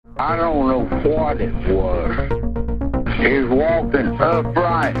I don't know what it was. He's walking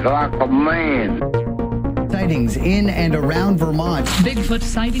upright like a man. Sightings in and around Vermont. Bigfoot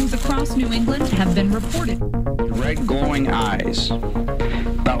sightings across New England have been reported. Red glowing eyes,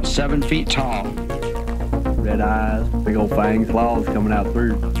 about 7 feet tall. Red eyes, big old fangs, claws coming out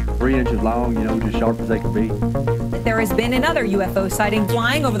through 3 inches long, just sharp as they can be. There has been another UFO sighting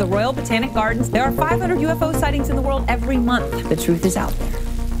flying over the Royal Botanic Gardens. There are 500 UFO sightings in the world every month. The truth is out there.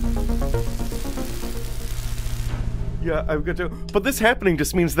 Yeah, I'm good too. But this happening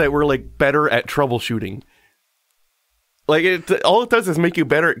just means that we're better at troubleshooting. All it does is make you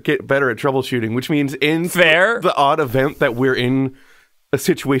get better at troubleshooting, which means in the odd event that we're in a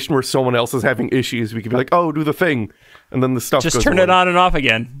situation where someone else is having issues, we can be like, "Oh, do the thing," and then the stuff just goes turn away. it on and off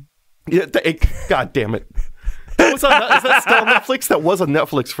again. Yeah, God damn it! Is that still on Netflix? That was on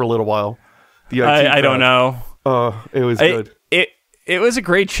Netflix for a little while. I don't know. It was good. It was a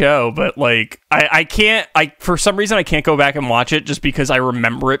great show, but I can't. For some reason I can't go back and watch it just because I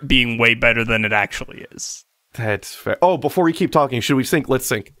remember it being way better than it actually is. That's fair. Oh, before we keep talking, should we sync? Let's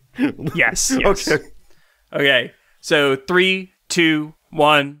sync. Yes. Okay. So 3, 2,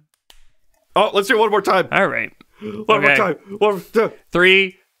 1. Oh, let's do it one more time. All right. One more time. 1, 2.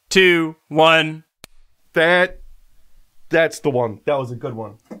 3, 2, 1. That's the one. That was a good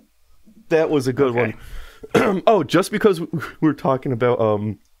one. That was a good one. Oh, just because we were talking about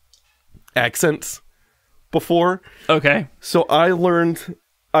accents before. Okay. So I learned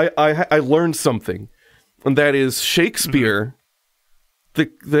I learned something, and that is Shakespeare.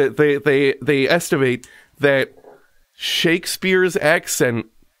 They estimate that Shakespeare's accent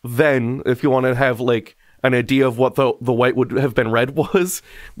then, if you want to have an idea of what the white would have been read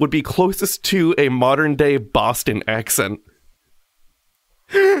would be closest to a modern day Boston accent.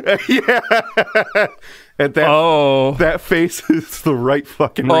 Yeah. And that face is the right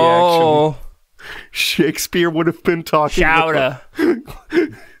fucking reaction. Shakespeare would have been talking Chowder.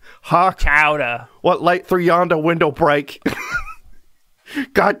 Hawk. Chowder. What light through yonder window break?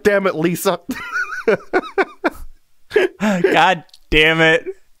 God damn it, Lisa. God damn it.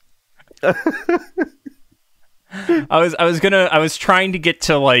 I was trying to get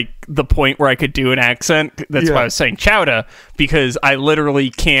to the point where I could do an accent. That's why I was saying chowder, because I literally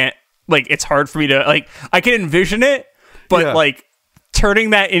can't, it's hard for me to, I can envision it, but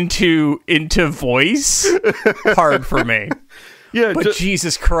turning that into voice, hard for me. Yeah. But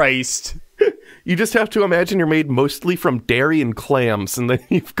Jesus Christ. You just have to imagine you're made mostly from dairy and clams, and then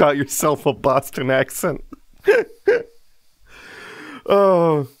you've got yourself a Boston accent.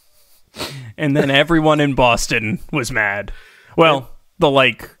 Oh. And then everyone in Boston was mad. Well,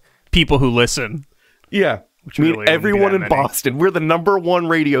 the people who listen. Yeah. Which I mean, really everyone in Boston. We're the #1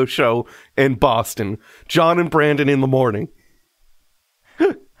 radio show in Boston. John and Brandon in the morning.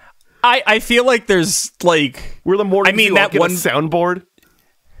 I feel like there's we're the morning. I mean, that one soundboard.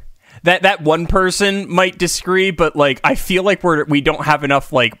 That one person might disagree, but I feel like we don't have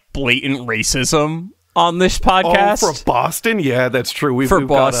enough blatant racism on this podcast. Oh, for Boston? Yeah, that's true. We've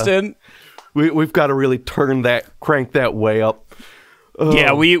Boston. We've got to really crank that way up.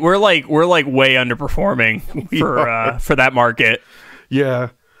 Yeah, we're way underperforming for that market. Yeah.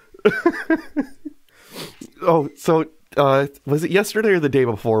 Oh, so was it yesterday or the day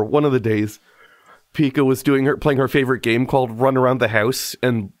before? One of the days, Pika was playing her favorite game called Run Around the House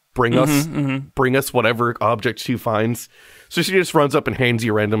and bring us whatever object she finds. So she just runs up and hands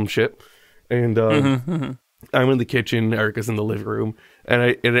you random shit. And I'm in the kitchen, Erica's in the living room,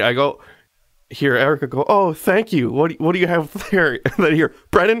 and I go, hear Erica go, "Oh, thank you. What do you have there?" And then I hear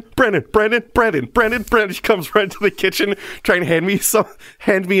Brennan. She comes right into the kitchen, trying to hand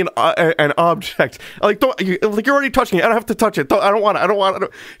me an object. You're already touching it. I don't have to touch it. I don't want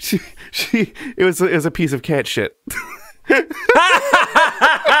it. It was a piece of cat shit.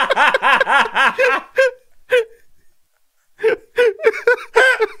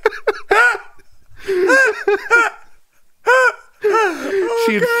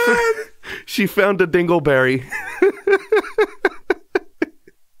 She found a dingleberry.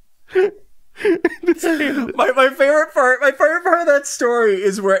 my favorite part of that story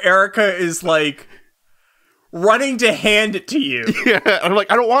is where Erica is running to hand it to you. Yeah, I'm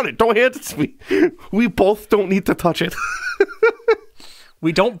like, I don't want it. Don't hand it to me. We both don't need to touch it.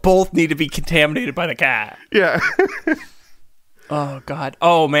 We don't both need to be contaminated by the cat. Yeah. Oh God.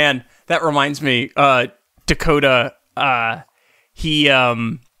 Oh man, that reminds me. Dakota. He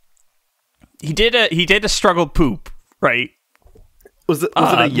did a struggled poop, right? Was it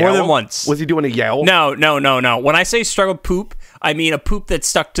a yowl? More than once? Was he doing a yowl? No. When I say struggled poop, I mean a poop that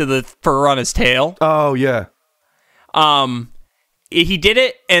stuck to the fur on his tail. Oh yeah. he did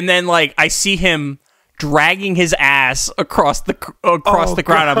it, and then like I see him dragging his ass across the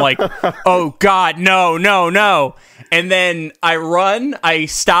ground. I'm like, oh God, no. And then I run, I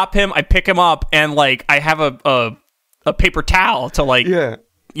stop him, I pick him up, and like I have a paper towel to like,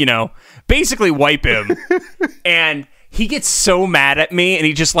 basically wipe him. And he gets so mad at me, and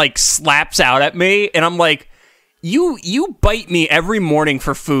he just like slaps out at me, and I'm like, you bite me every morning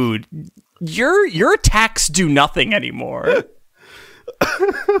for food. Your attacks do nothing anymore.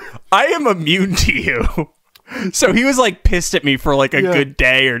 I am immune to you. So he was like pissed at me for like a good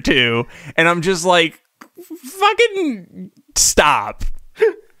day or two, and I'm just like, fucking stop.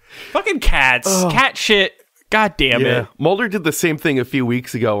 Fucking cats. Cat shit. God damn it. Mulder did the same thing a few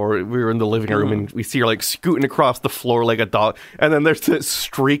weeks ago where we were in the living room and we see her like scooting across the floor like a dog, and then there's this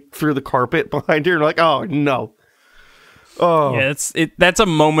streak through the carpet behind her, and like, oh no. Oh. Yeah, that's a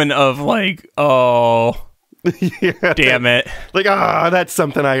moment of like, oh damn it. Like, that's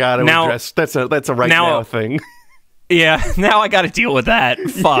something I gotta address. That's a right now thing. Yeah, now I gotta deal with that.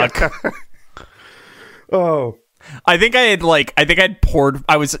 Fuck. Yeah. Oh. I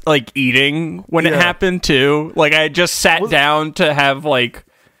was like eating when it happened too. Like I had just sat down to have like,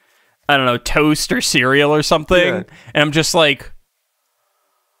 I don't know, toast or cereal or something. Yeah. And I'm just like,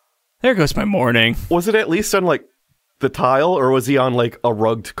 there goes my morning. Was it at least on like the tile, or was he on like a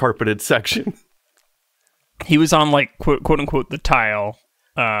rugged carpeted section? He was on like quote unquote the tile.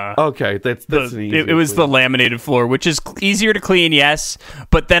 Okay, that's it was the laminated floor, which is easier to clean, yes,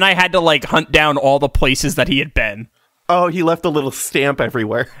 but then I had to like hunt down all the places that he had been. Oh, he left a little stamp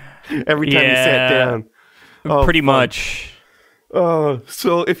everywhere every time he sat down. Pretty much.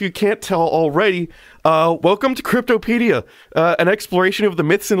 So if you can't tell already, welcome to Cryptopedia, an exploration of the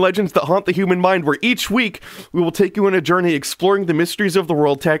myths and legends that haunt the human mind, where each week we will take you on a journey exploring the mysteries of the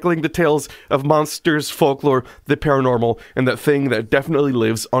world, tackling the tales of monsters, folklore, the paranormal, and that thing that definitely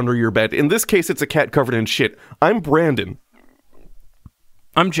lives under your bed. In this case, it's a cat covered in shit. I'm Brandon.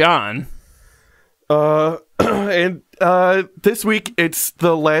 I'm John. And this week it's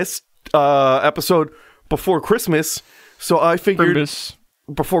the last episode before Christmas. So I figured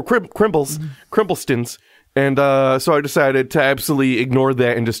before Crimblestons, and so I decided to absolutely ignore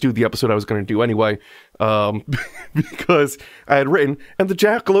that and just do the episode I was going to do anyway, because I had written, and the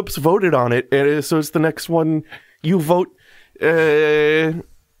Jackalopes voted on it, and so it's the next one. You vote. I'm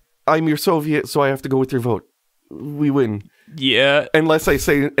your Soviet, so I have to go with your vote. We win. Yeah. Unless I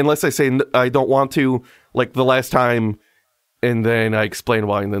say I don't want to, like the last time, and then I explain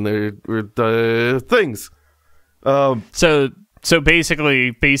why, and then there were the things. So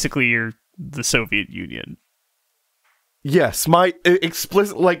basically you're the Soviet Union. Yes, my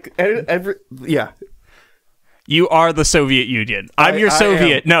explicit, like, yeah. You are the Soviet Union. I'm your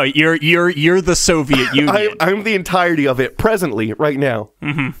Soviet. No, you're the Soviet Union. I'm the entirety of it presently, right now.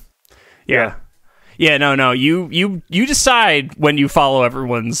 Mm-hmm. Yeah. Yeah, no. You decide when you follow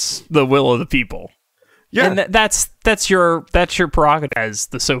the will of the people. Yeah. And that's your prerogative as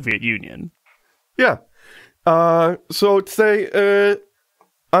the Soviet Union. Yeah. So today,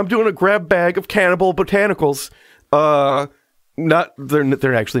 I'm doing a grab bag of Cannibal Botanicals.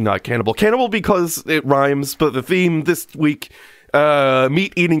 They're actually not Cannibal because it rhymes, but the theme this week,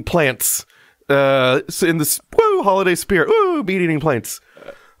 meat-eating plants. So in this holiday spirit, meat-eating plants.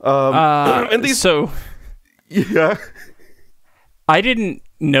 And these, yeah. I didn't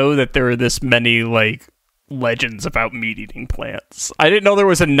know that there were this many like legends about meat-eating plants. I didn't know there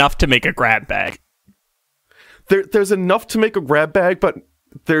was enough to make a grab bag. There's enough to make a grab bag, but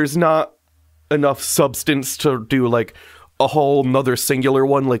there's not enough substance to do like a whole nother singular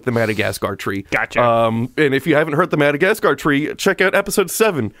one like the Madagascar tree. Gotcha. And if you haven't heard the Madagascar tree, check out episode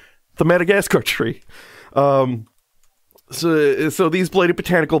 7, the Madagascar tree. So these bladed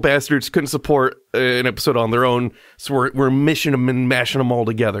botanical bastards couldn't support an episode on their own, so we're mishing them and mashing them all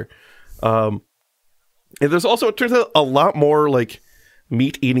together. And there's also, it turns out, a lot more like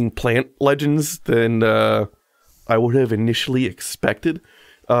meat-eating plant legends than I would have initially expected.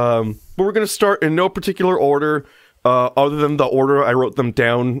 But we're going to start in no particular order, other than the order I wrote them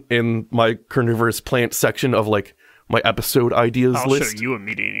down in my carnivorous plant section of like my episode ideas list. I'll show you a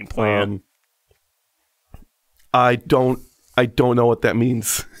meat-eating plant. I don't know what that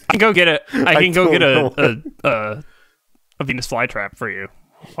means. I can go get it. I can go get a Venus flytrap for you.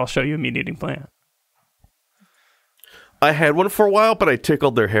 I'll show you a meat-eating plant. I had one for a while, but I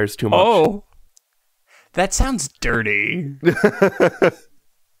tickled their hairs too much. Oh, that sounds dirty.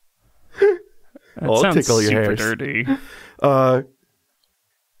 I'll tickle your hairs. Dirty.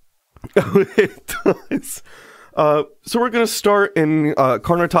 It does. So we're going to start in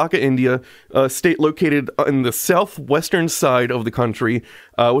Karnataka, India, a state located in the southwestern side of the country,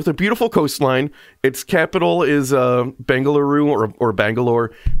 with a beautiful coastline. Its capital is Bengaluru or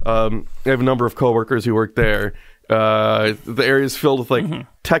Bangalore. I have a number of coworkers who work there. The area is filled with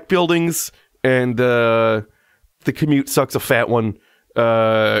tech buildings, and the commute sucks a fat one.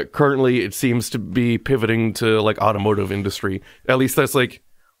 Currently, it seems to be pivoting to automotive industry. At least that's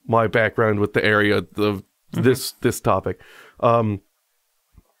my background with the area of this topic. I've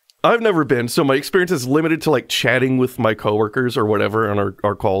never been, so my experience is limited to chatting with my coworkers or whatever on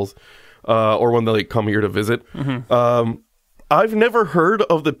our calls, or when they come here to visit. I've never heard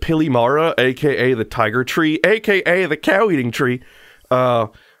of the Pilimara, aka the tiger tree, aka the cow-eating tree.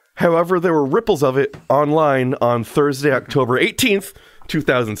 However, there were ripples of it online on Thursday, October 18th,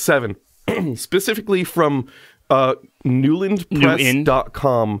 2007, specifically from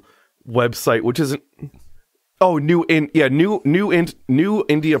newlandpress.com website, which is New India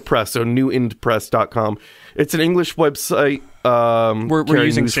Press, so newindpress.com. It's an English website. We're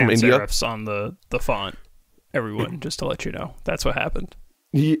using from sans India. serifs on the font, everyone, just to let you know. That's what happened.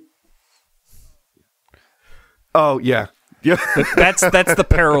 Oh, yeah. Yeah. That's the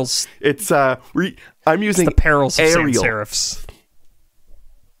perils. It's I'm using the perils of Arial. sans serifs.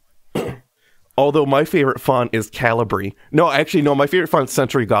 Although my favorite font is Calibri. No, my favorite font is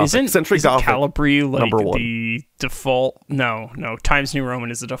Century Gothic. Isn't Gothic Calibri #1. the default? No. Times New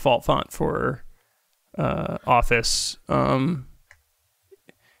Roman is the default font for Office.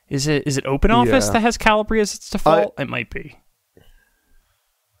 Is it Open Office that has Calibri as its default? It might be.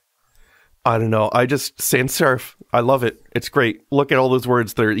 I don't know. I just sans serif. I love it. It's great. Look at all those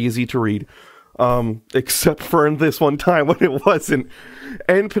words. They're easy to read. Except for in this one time when it wasn't.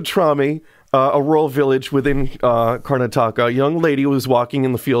 And Patrami, a rural village within Karnataka, a young lady was walking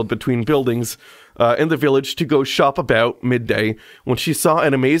in the field between buildings in the village to go shop about midday when she saw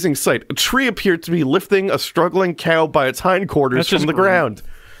an amazing sight. A tree appeared to be lifting a struggling cow by its hindquarters from the ground.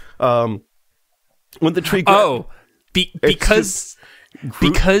 When the tree... because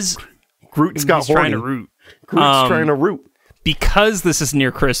Groot's got horny. Trying to root. Groot's trying to root. Because this is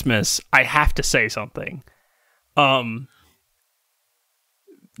near Christmas, I have to say something. There's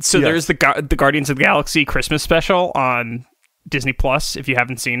the Guardians of the Galaxy Christmas special on Disney Plus, if you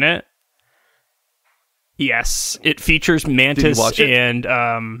haven't seen it. Yes, it features Mantis and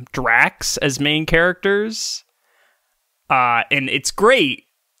Drax as main characters. And it's great.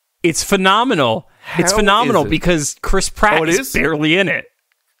 It's phenomenal. It's phenomenal because Chris Pratt is barely in it.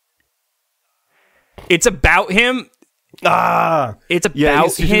 It's about him. It's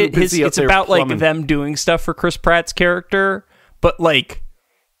about it's about them doing stuff for Chris Pratt's character, but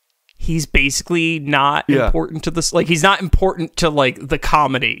he's basically not important to this. He's not important to the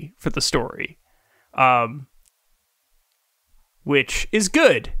comedy for the story, which is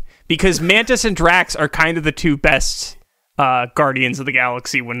good because Mantis and Drax are kind of the two best Guardians of the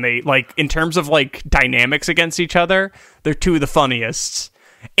Galaxy when they in terms of dynamics against each other. They're two of the funniest,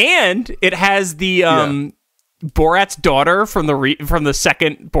 and it has the Borat's daughter from the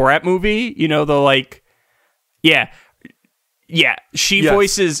second Borat movie. You know she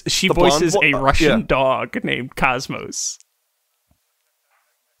voices a Russian dog named Cosmos.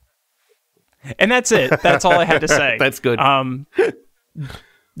 And that's it. That's all I had to say. That's good.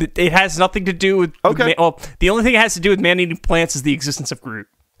 It has nothing to do with the only thing it has to do with man-eating plants is the existence of Groot.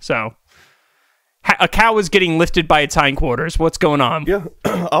 So a cow is getting lifted by its hindquarters. What's going on? Yeah,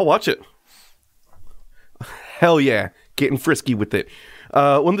 I'll watch it. Hell yeah, getting frisky with it.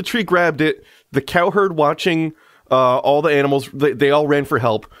 When the tree grabbed it, the cow herd watching all the animals, they all ran for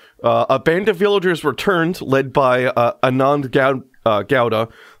help. A band of villagers returned, led by Anand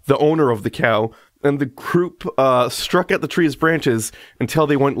Gowda, the owner of the cow, and the group struck at the tree's branches until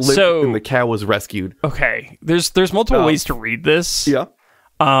they went limp and the cow was rescued. Okay, there's multiple ways to read this. Yeah.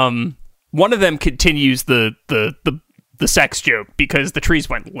 One of them continues the sex joke because the trees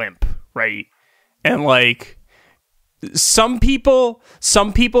went limp, right? And some people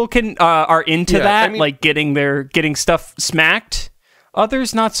can are into that, getting stuff smacked.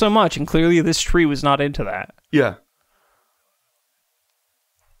 Others not so much, and clearly this tree was not into that. Yeah.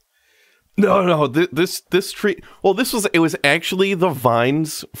 No. This tree. Well, it was actually the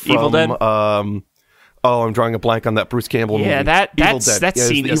vines from Evil Dead. I'm drawing a blank on that Bruce Campbell movie. Yeah, that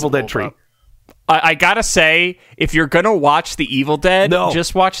scene the Evil Dead tree. I gotta say, if you're gonna watch the Evil Dead,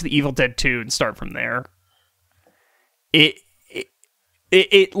 just watch the Evil Dead 2 and start from there. It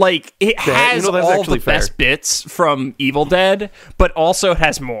has all the best bits from Evil Dead, but also it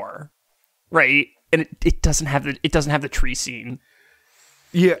has more, right? And it doesn't have the tree scene.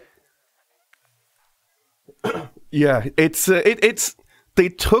 Yeah. Yeah, it's they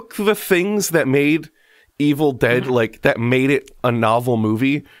took the things that made Evil Dead, like, that made it a novel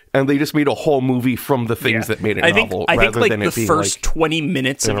movie, and they just made a whole movie from the things that made it novel. I think, like, than the first 20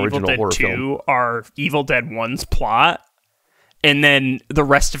 minutes of Evil Dead 2 film. are Evil Dead 1's plot, and then the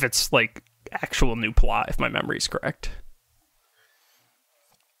rest of it's, like, actual new plot, if my memory's correct.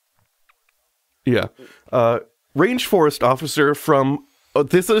 Yeah. Range forest officer from...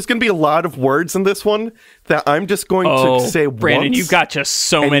 there's going to be a lot of words in this one that I'm just going to say Brandon, once. you've got just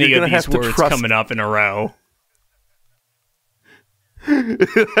so many of these words coming up in a row.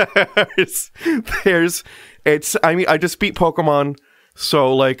 I just beat Pokemon,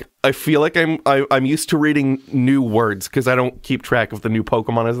 so, like, I feel like I'm used to reading new words because I don't keep track of the new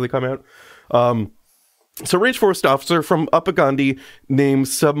Pokemon as they come out. So Range Forest officer from Upagandi named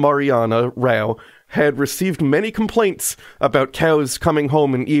Submariana Rao had received many complaints about cows coming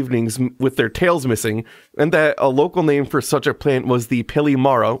home in evenings with their tails missing, and that a local name for such a plant was the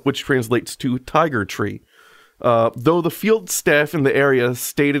Pilimara, which translates to tiger tree. Though the field staff in the area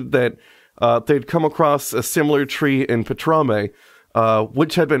stated that they'd come across a similar tree in Patrame,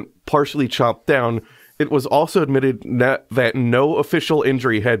 which had been partially chopped down, it was also admitted that no official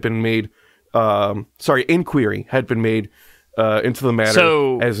inquiry had been made into the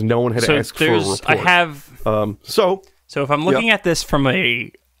matter, as no one had asked for a report. So if I'm looking at this from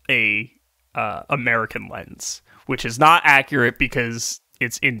a American lens, which is not accurate because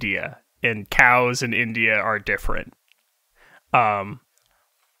it's India and cows in India are different. But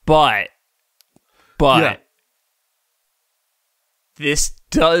yeah. This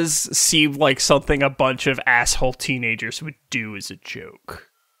does seem like something a bunch of asshole teenagers would do as a joke.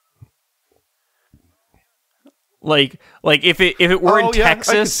 Like if it were in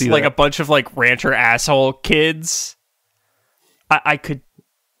Texas, like a bunch of, like, rancher asshole kids, I could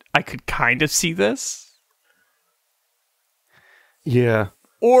kind of see this. Yeah.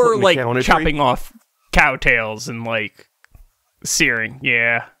 Or, like, chopping off cow tails and, like, searing.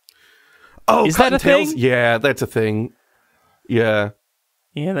 Yeah. Oh, is that a thing? Yeah, that's a thing. Yeah.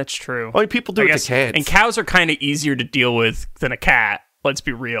 Yeah, that's true. I mean, people do it to cats. And cows are kind of easier to deal with than a cat. Let's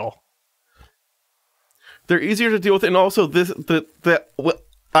be real. They're easier to deal with, and also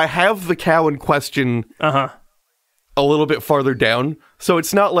I have the cow in question a little bit farther down, so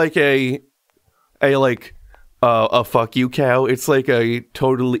it's not like a fuck you cow. It's like a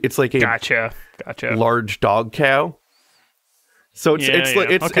gotcha large dog cow. So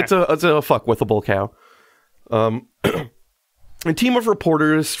it's a fuck withable cow. A team of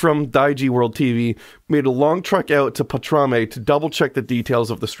reporters from Daiji World TV made a long trek out to Patrame to double-check the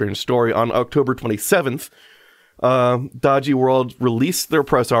details of the strange story. On October 27th, Daiji World released their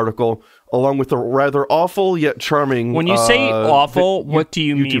press article, along with a rather awful yet charming... When you say awful, what do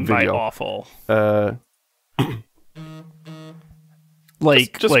you YouTube mean by video. awful? Just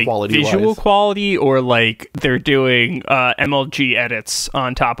like quality-wise. visual quality, or like they're doing MLG edits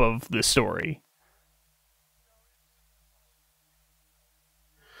on top of the story?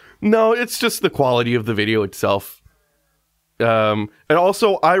 No, it's just the quality of the video itself. And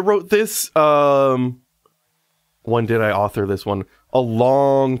also, I wrote this... when did I author this one? A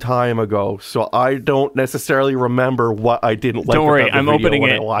long time ago, so I don't necessarily remember what I didn't like. Don't worry, about the I'm video opening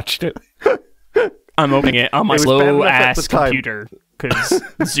when it. I watched it. I'm opening it on my It was bad enough at low-ass the time. computer, because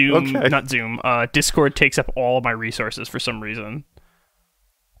Zoom, Okay. not Zoom, Discord takes up all of my resources for some reason.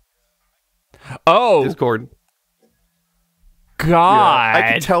 Oh, Discord. God. Yeah,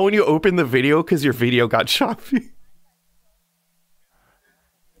 I can tell when you open the video because your video got choppy.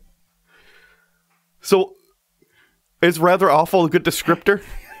 So, is rather awful a good descriptor?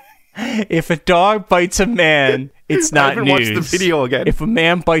 If a dog bites a man, it's not I haven't news. watched the video again. If a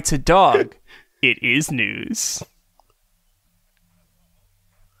man bites a dog, it is news.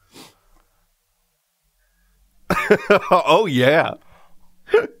 Oh, yeah.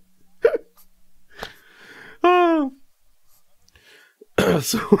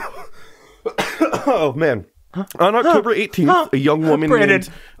 Oh, man. On October 18th, a young woman named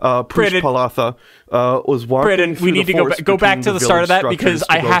Pushpalatha was walking Brandon, through we need the to forest go back between to the start of that village because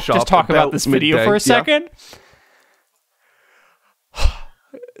I structures go have to shop talk about about this video midday. for a Yeah. second.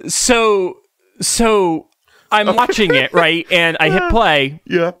 So I'm watching it, right? And I hit play.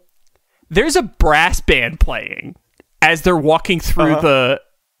 Yeah. There's a brass band playing as they're walking through the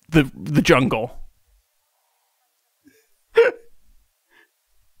jungle.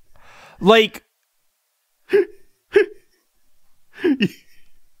 Like,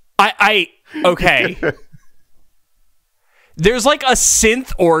 okay. There's like a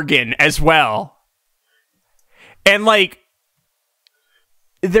synth organ as well. And like,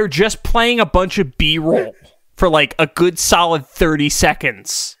 they're just playing a bunch of B-roll. for like a good solid 30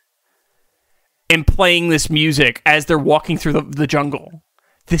 seconds and playing this music as they're walking through the jungle.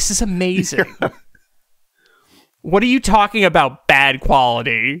 This is amazing. Yeah. What are you talking about, bad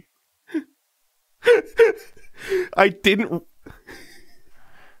quality? I didn't...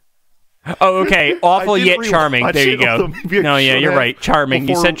 Oh, okay. Awful yet charming. There you go. No, yeah, you're right. Charming.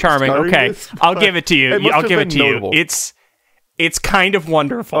 You said charming. Okay. I'll give it to you. I'll give it to you. It's kind of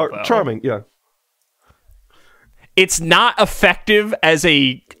wonderful, though. Charming, yeah. It's not effective as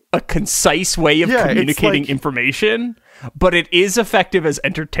a concise way of communicating information, but it is effective as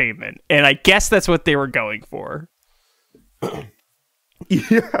entertainment. And I guess that's what they were going for.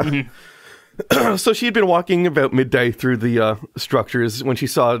 Yeah. So she had been walking about midday through the structures when she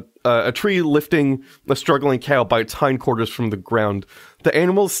saw a tree lifting a struggling cow by its hindquarters from the ground. The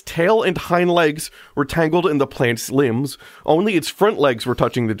animal's tail and hind legs were tangled in the plant's limbs. Only its front legs were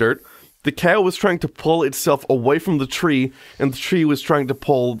touching the dirt. The cow was trying to pull itself away from the tree, and the tree was trying to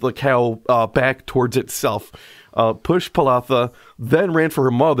pull the cow back towards itself. Pushpalatha then ran for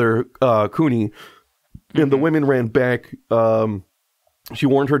her mother, Kuni, and the women ran back. She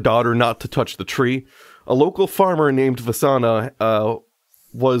warned her daughter not to touch the tree. A local farmer named Vasana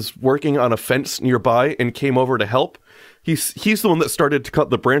was working on a fence nearby and came over to help. He's the one that started to cut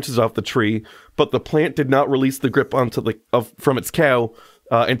the branches off the tree, but the plant did not release the grip from its cow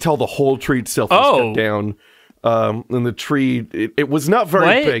until the whole tree itself was cut down. And the tree, it was not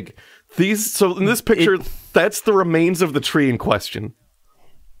very big. So in this picture, that's the remains of the tree in question.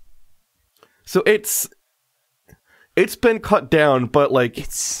 So it's been cut down, but like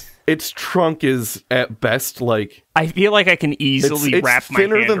its trunk is at best like I feel like I can easily wrap my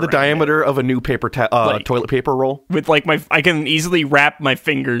hand thinner than the diameter of a new paper toilet paper roll. With like I can easily wrap my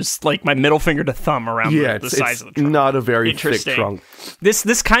fingers, like my middle finger to thumb, around the size of the trunk. Not a very thick trunk.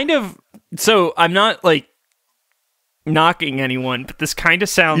 This kind of, so I'm not like knocking anyone, but this kind of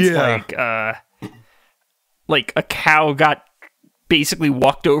sounds like a cow got basically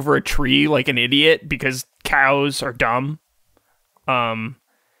walked over a tree like an idiot because cows are dumb.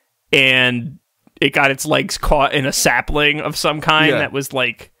 And it got its legs caught in a sapling of some kind that was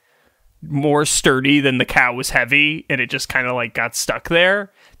like more sturdy than the cow was heavy, and it just kind of like got stuck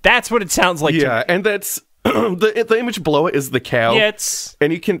there. That's what it sounds like. Yeah, and that's the image below it is the cow. Yeah,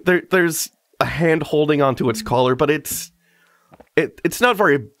 and you can there's a hand holding onto its collar, but it's not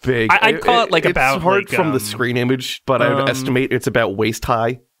very big. I'd call it like it's about hard like, from the screen image, but I would estimate it's about waist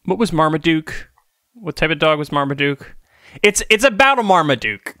high. What was Marmaduke? What type of dog was Marmaduke? It's about a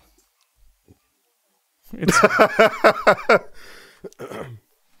Marmaduke.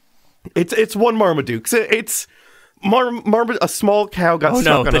 It's one Marmaduke. It's a small cow got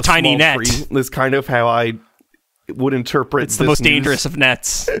stuck on a tiny small net. tree. That's kind of how I would interpret. It's the most dangerous of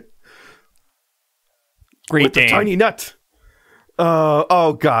nets. Great Dane. Tiny net.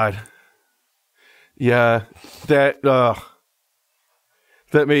 Oh God. Yeah, that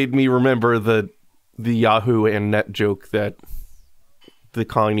made me remember the Yahoo and Net joke that the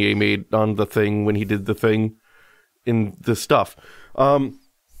Kanye made on the thing when he did the thing in the stuff. The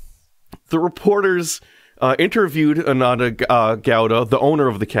reporters interviewed Ananda Gowda, the owner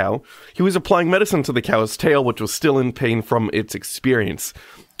of the cow. He was applying medicine to the cow's tail, which was still in pain from its experience.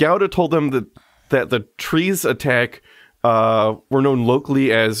 Gowda told them that the tree's attack were known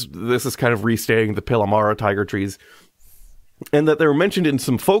locally as, this is kind of restating the Pillamara tiger trees, and that they were mentioned in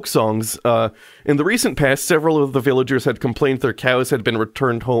some folk songs. In the recent past, several of the villagers had complained their cows had been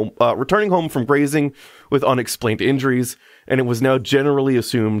returning home from grazing with unexplained injuries, and it was now generally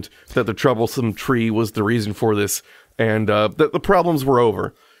assumed that the troublesome tree was the reason for this, and that the problems were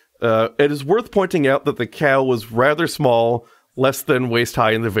over. It is worth pointing out that the cow was rather small, less than waist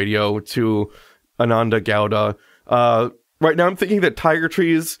high in the video, to Ananda Gowda. Right now I'm thinking that tiger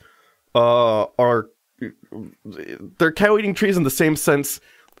trees they're cow-eating trees in the same sense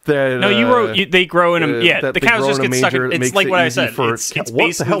that... No, you wrote they grow in them. Yeah, the cows just get stuck. It's like what I said. It's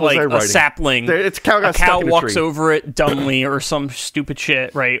basically like a sapling. A cow walks over it dumbly or some stupid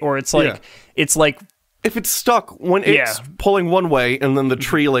shit, right? Or it's like if it's stuck when it's pulling one way and then the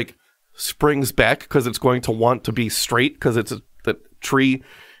tree like springs back because it's going to want to be straight because it's the tree,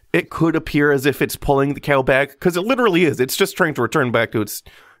 it could appear as if it's pulling the cow back because it literally is. It's just trying to return back to its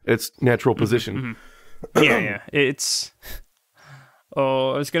natural position. Mm-hmm. Yeah. It's...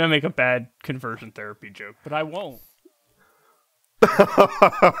 Oh, I was going to make a bad conversion therapy joke, but I won't.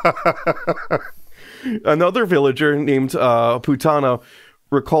 Another villager named Putana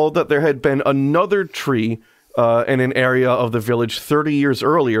recalled that there had been another tree in an area of the village 30 years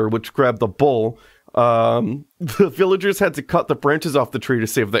earlier, which grabbed the bull. The villagers had to cut the branches off the tree to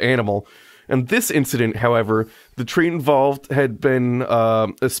save the animal. In this incident, however, the tree involved had been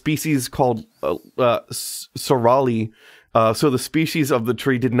a species called sorali. So the species of the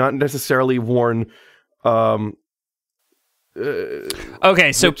tree did not necessarily warn. Okay,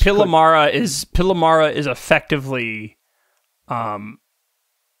 so Pillamara is effectively.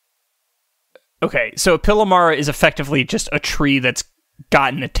 Okay, so Pillamara is effectively just a tree that's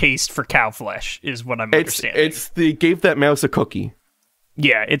gotten a taste for cow flesh, is what I'm understanding. It's the gave that mouse a cookie.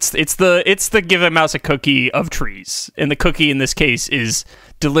 Yeah, it's the give a mouse a cookie of trees, and the cookie in this case is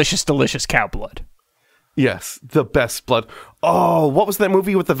delicious cow blood. Yes, the best blood. Oh, what was that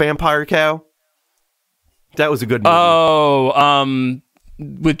movie with the vampire cow? That was a good movie. Oh,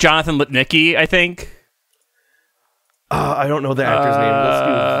 with Jonathan Lipnicki, I think. I don't know the actor's name. Let's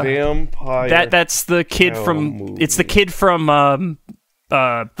do vampire. That's the kid from. Movie. It's the kid from.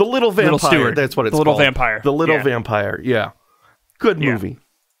 The Little Vampire. Little Stewart. That's what it's the Little called. Vampire. The Little Vampire. Yeah, good movie.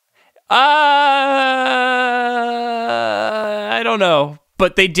 I don't know,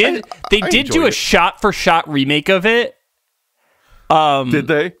 but they did do a shot-for-shot remake of it. Did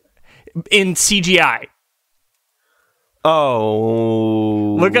they? In CGI.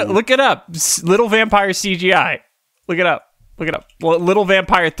 Oh, look it up. Little Vampire CGI. Look it up. Well, Little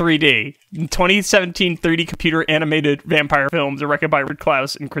Vampire 3D. In 2017 3D computer animated vampire films directed by Red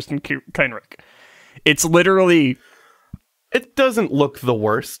Klaus and Kristen Keinrich. It's literally. It doesn't look the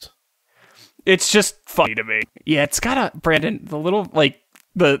worst. It's just funny to me. Yeah, it's got a Brandon. The little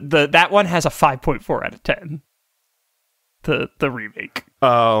the that one has a 5.4 out of 10. The remake.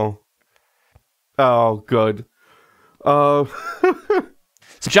 Oh, good. So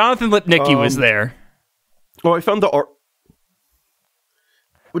Jonathan Lipnicki was there. Oh, I found the art.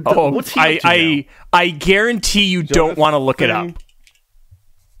 What's he up to now? I guarantee you don't want to look it up.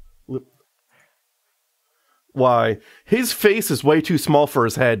 Why? His face is way too small for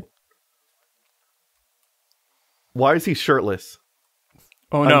his head. Why is he shirtless?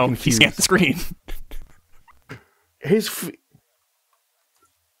 Oh no, he scanned the screen. He's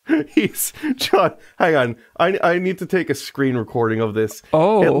John. Hang on, I need to take a screen recording of this.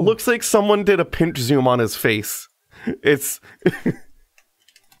 Oh, it looks like someone did a pinch zoom on his face. It's.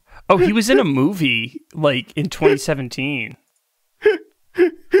 Oh, he was in a movie like in 2017.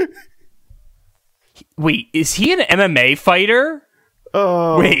 Wait, is he an MMA fighter?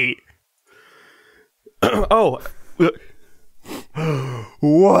 Oh, wait. Oh,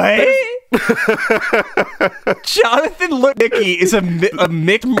 what? Jonathan Lipnicki is a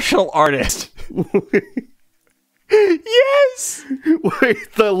mixed martial artist. Yes.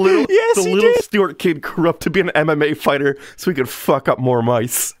 Wait, the little Stewart kid grew up to be an MMA fighter so he could fuck up more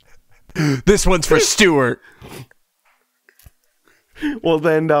mice. This one's for Stewart. Well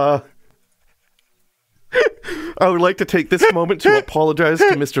then, I would like to take this moment to apologize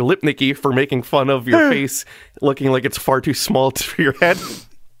to Mr. Lipnicki for making fun of your face looking like it's far too small for your head.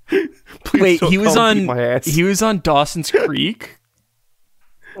 Wait, he was on Dawson's Creek?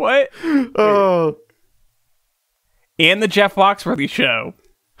 What? Oh. And the Jeff Foxworthy Show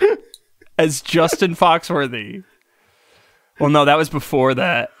as Justin Foxworthy. Well, no, that was before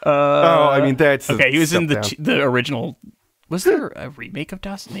that. I mean, that's okay. He was in the original. Was there a remake of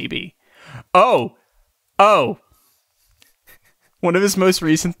Dawson? Maybe. Oh. One of his most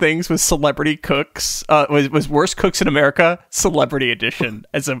recent things was Celebrity Cooks. Was Worst Cooks in America Celebrity Edition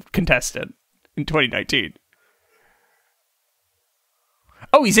as a contestant in 2019.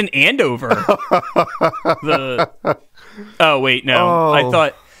 Oh, he's in Andover. Oh wait, no. Oh. I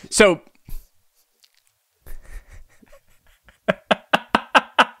thought so.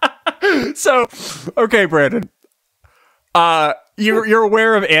 So, okay, Brandon. You're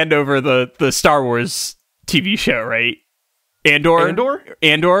aware of Andover, the Star Wars TV show, right? Andor,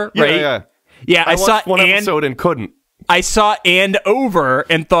 right? Yeah. I watched one episode and couldn't. I saw Andover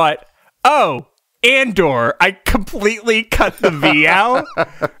and thought, oh, Andor. I completely cut the V out.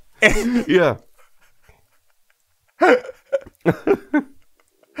 Yeah.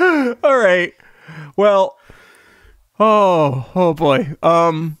 All right. Well. Oh boy.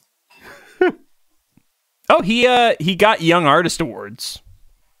 Oh, he got Young Artist Awards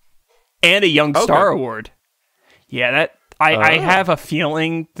and a Young Star Award. Yeah, I have a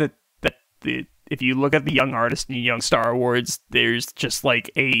feeling that if you look at the Young Artist and Young Star Awards, there's just like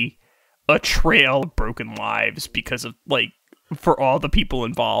a trail of broken lives because of for all the people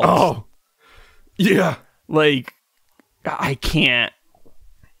involved. Oh, yeah. I can't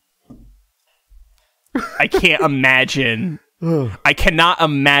imagine. I cannot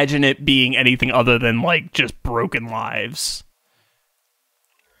imagine it being anything other than just broken lives.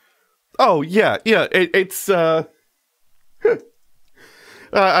 Oh yeah. It's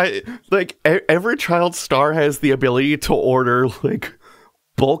Every child star has the ability to order like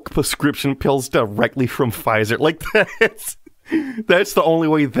bulk prescription pills directly from Pfizer. Like that's the only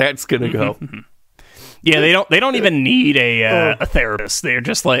way that's gonna go. Yeah, they don't even need a therapist. They're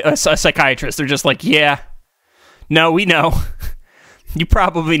just like a psychiatrist. They're just like, yeah, no, we know. You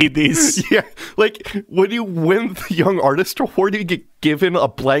probably need these. Yeah, like when you win the Young Artist Award, you get given a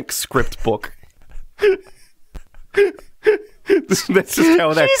blank script book. That's just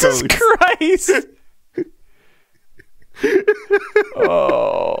how that Jesus goes. Christ!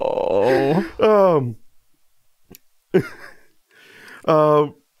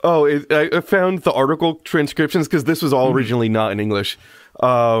 I found the article transcriptions because this was all originally not in English.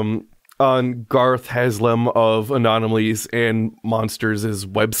 On Garth Haslam of Anomalies and Monsters'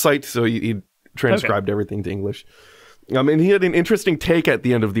 website, so he transcribed everything to English. And he had an interesting take at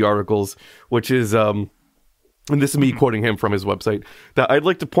the end of the articles, which is, and this is me quoting him from his website, that I'd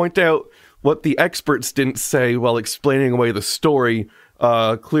like to point out what the experts didn't say while explaining away the story.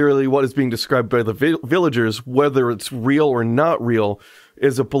 Clearly, what is being described by the villagers, whether it's real or not real,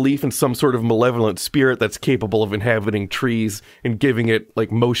 is a belief in some sort of malevolent spirit that's capable of inhabiting trees and giving it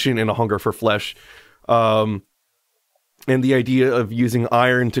like motion and a hunger for flesh. And the idea of using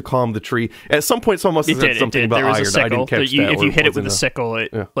iron to calm the tree. At some point, someone must have said something about iron. I didn't catch that. If you hit it with a sickle,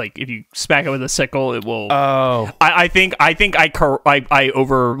 like if you smack it with a sickle, it will. Oh, I think I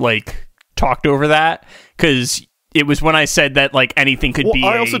over like talked over that because it was when I said that like anything could be.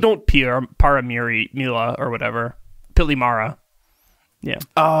 I also don't Paramira or whatever Pilimara. Yeah.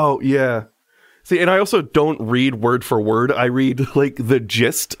 Oh, yeah. See, and I also don't read word for word. I read, like, the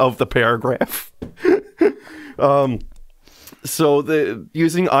gist of the paragraph. So,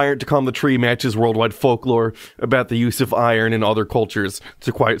 using iron to calm the tree matches worldwide folklore about the use of iron in other cultures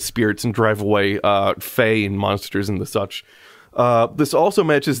to quiet spirits and drive away fae and monsters and the such. This also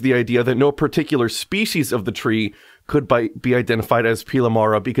matches the idea that no particular species of the tree could be identified as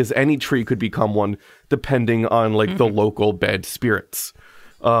Pilimara because any tree could become one depending on like the local bad spirits.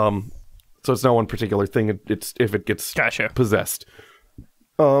 So it's not one particular thing. It's if it gets possessed.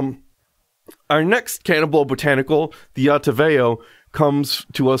 Our next Cannibal botanical, the Ataveo, comes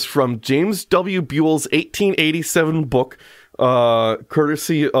to us from James W. Buell's 1887 book,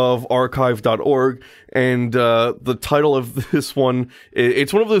 courtesy of archive.org, and the title of this one,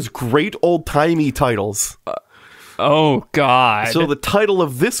 it's one of those great old-timey titles. Oh, God. So the title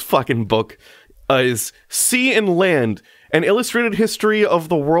of this fucking book is Sea and Land, an illustrated history of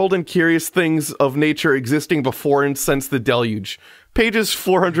the world and curious things of nature existing before and since the deluge. Pages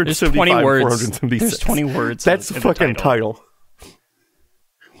 475 and 476. There's 20 words. That's the fucking title.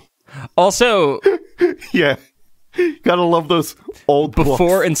 Also... yeah. Gotta love those old before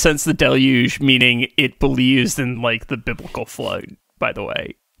books. And since the deluge, meaning it believes in, like, the biblical flood, by the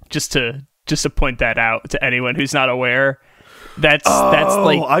way. Just to point that out to anyone who's not aware. That's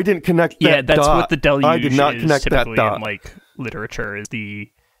like I didn't connect that. Yeah, that's what the deluge I did not connect that dot. In like literature is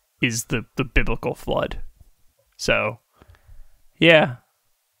the biblical flood. So, yeah.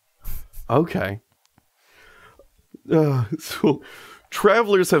 Okay. So,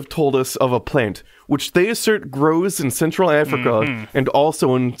 travelers have told us of a plant which they assert grows in Central Africa and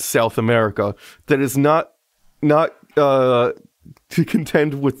also in South America that is not to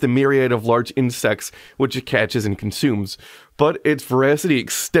contend with the myriad of large insects which it catches and consumes, but its veracity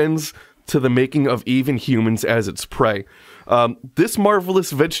extends to the making of even humans as its prey. This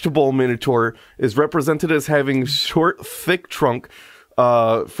marvelous vegetable minotaur is represented as having short, thick trunk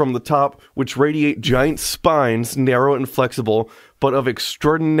from the top, which radiate giant spines, narrow and flexible, but of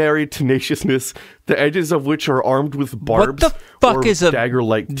extraordinary tenaciousness, the edges of which are armed with barbs what the fuck or is a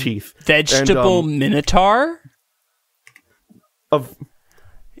dagger-like teeth. Vegetable minotaur?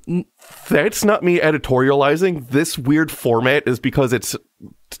 That's not me editorializing. This weird format is because it's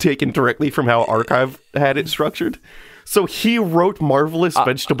taken directly from how Archive had it structured. So he wrote Marvelous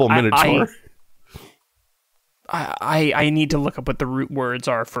Vegetable Minotaur. I need to look up what the root words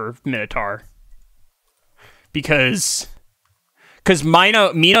are for Minotaur. Because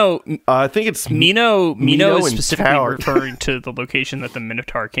Mino I think it's Mino is specifically referring to the location that the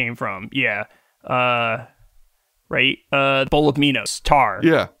Minotaur came from. Yeah. Right? The bowl of Minos. Tar.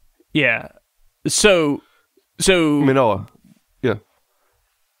 Yeah. Yeah. So Minoa. Yeah.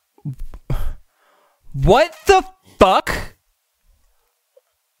 What the fuck?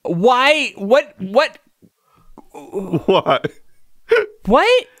 Why? What? What?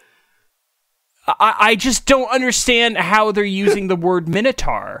 What? I just don't understand how they're using the word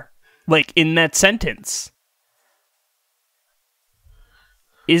Minotaur, like, in that sentence.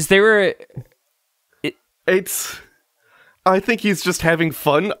 Is there a... It's... I think he's just having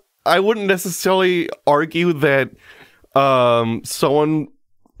fun. I wouldn't necessarily argue that someone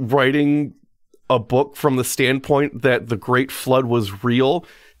writing a book from the standpoint that the Great Flood was real,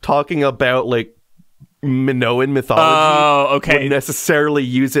 talking about like Minoan mythology, would necessarily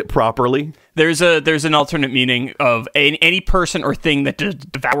use it properly. There's an alternate meaning of any person or thing that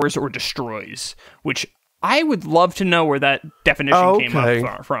devours or destroys, which I would love to know where that definition came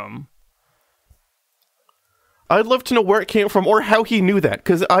up from. I'd love to know where it came from or how he knew that,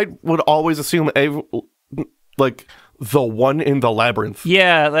 because I would always assume like the one in the labyrinth.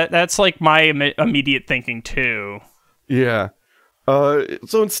 Yeah, that's like my immediate thinking too. Yeah.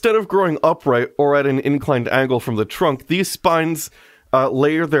 So instead of growing upright or at an inclined angle from the trunk, these spines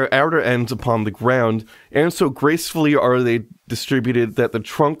layer their outer ends upon the ground, and so gracefully are they distributed that the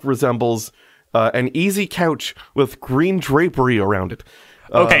trunk resembles an easy couch with green drapery around it.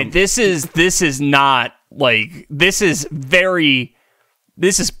 Okay, this is not like this is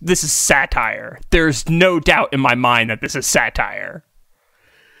satire. There's no doubt in my mind that this is satire.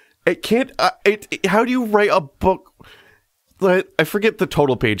 It can't. How do you write a book? I forget the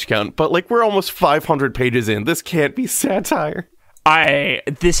total page count, but like we're almost 500 pages in. This can't be satire.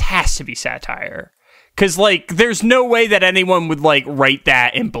 This has to be satire, because like there's no way that anyone would like write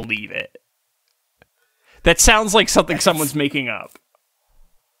that and believe it. That sounds like something someone's making up.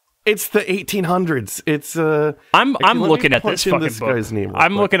 It's the 1800s. It's I'm looking at this fucking book. Guy's name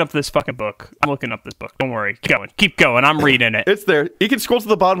I'm looking up this fucking book. I'm looking up this book. Don't worry. Keep going. I'm reading it. It's there. You can scroll to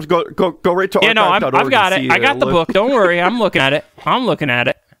the bottom. Go right to archive.org. Yeah, no, I've got it. I got the book. Don't worry. I'm looking at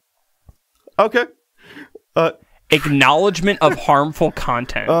it. Okay. Acknowledgement of harmful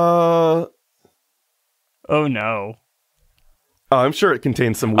content. Oh no. I'm sure it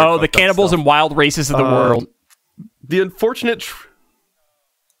contains some weird the cannibals and wild races of the world. The unfortunate...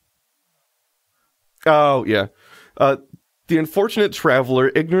 The unfortunate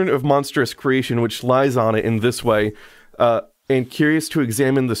traveler, ignorant of monstrous creation which lies on it in this way, and curious to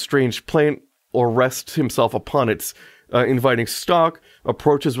examine the strange plant or rest himself upon its inviting stalk,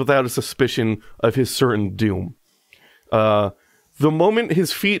 approaches without a suspicion of his certain doom. The moment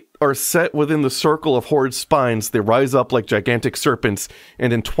his feet are set within the circle of horrid spines, they rise up like gigantic serpents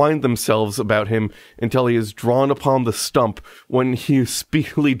and entwine themselves about him until he is drawn upon the stump, when he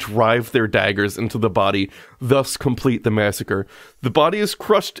speedily drive their daggers into the body, thus complete the massacre. The body is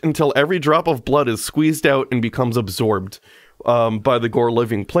crushed until every drop of blood is squeezed out and becomes absorbed by the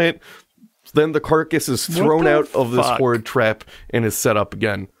gore-living plant. Then the carcass is thrown out of this horrid trap and is set up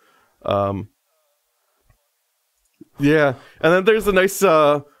again. Yeah, and then there's a nice,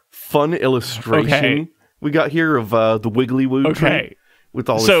 fun illustration we got here of the Wiggly Woo tree with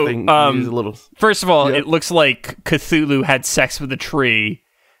all this thing. First of all, it looks like Cthulhu had sex with a tree,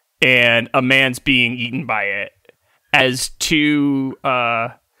 and a man's being eaten by it. As to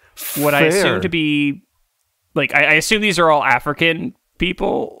what I assume to be, like, I assume these are all African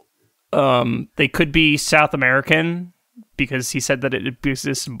people. They could be South American, because he said that it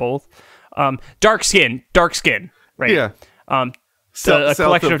exists in both. Dark skin. Right. Yeah. A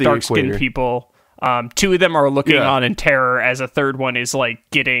collection of dark-skinned people. Two of them are looking on in terror, as a third one is like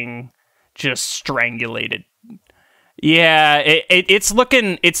getting just strangulated. Yeah, it's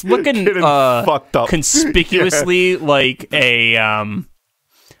looking fucked up. Conspicuously like a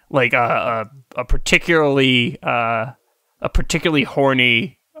particularly horny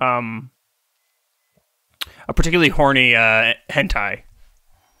hentai.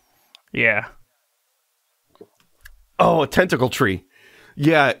 Yeah. Oh, a tentacle tree.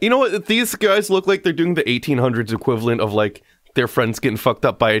 Yeah, you know what? These guys look like they're doing the 1800s equivalent of, like, their friends getting fucked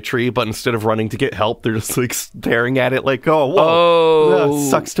up by a tree, but instead of running to get help, they're just, like, staring at it like, oh, whoa, that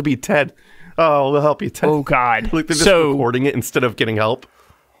sucks to be Ted. Oh, we'll help you, Ted. Oh, God. Like, they're just recording it instead of getting help.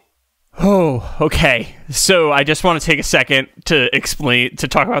 Oh, okay. So I just want to take a second to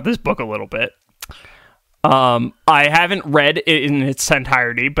talk about this book a little bit. I haven't read it in its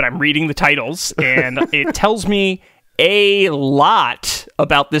entirety, but I'm reading the titles, and it tells me a lot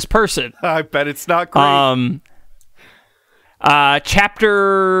about this person. I bet it's not great.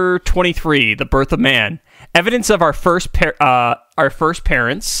 Chapter 23, The Birth of Man. Evidence of our first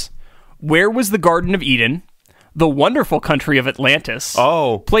parents. Where was the Garden of Eden? The wonderful country of Atlantis.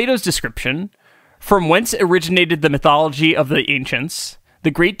 Oh. Plato's description. From whence originated the mythology of the ancients. The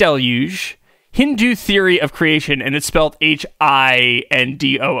Great Deluge. Hindu theory of creation, and it's spelled Hindoo.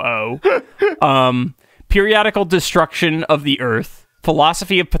 Periodical destruction of the earth.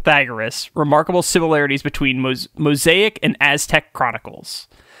 Philosophy of Pythagoras. Remarkable similarities between Mosaic and Aztec chronicles.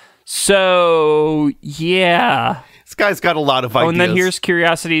 So, yeah. This guy's got a lot of ideas. Oh, and then here's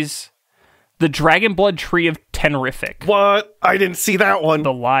curiosities. The dragon blood tree of Tenerific. What? I didn't see that one.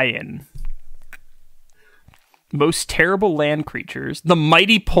 The lion. Most terrible land creatures. The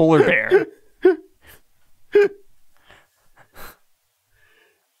mighty polar bear.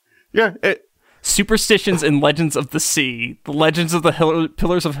 Yeah. Superstitions and legends of the sea. The legends of the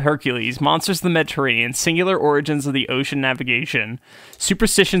Pillars of Hercules. Monsters of the Mediterranean. Singular origins of the ocean navigation.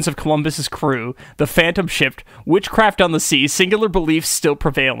 Superstitions of Columbus's crew. The phantom ship. Witchcraft on the sea. Singular beliefs still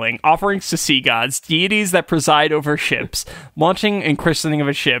prevailing. Offerings to sea gods. Deities that preside over ships. Launching and christening of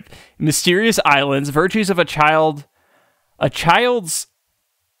a ship. Mysterious islands. Virtues of a child. A child's...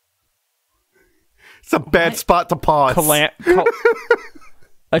 It's a bad spot to pause.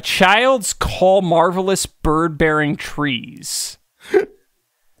 A child's call marvelous bird-bearing trees.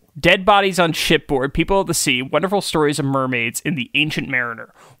 Dead bodies on shipboard, people of the sea, wonderful stories of mermaids, in the Ancient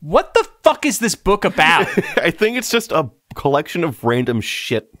Mariner. What the fuck is this book about? I think it's just a collection of random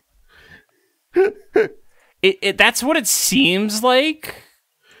shit. That's what it seems like.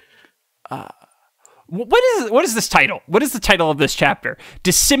 What is this title? What is the title of this chapter?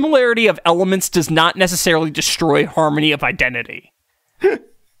 Dissimilarity of elements does not necessarily destroy harmony of identity.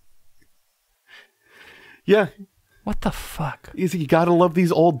 Yeah. What the fuck? You gotta love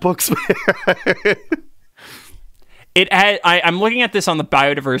these old books, man. I'm looking at this on the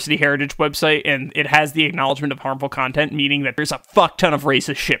Biodiversity Heritage website, and it has the acknowledgement of harmful content, meaning that there's a fuck ton of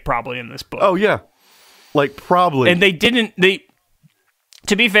racist shit probably in this book. Oh, yeah. Like, probably. And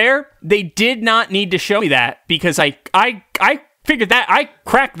to be fair, they did not need to show me that, because I figured that, I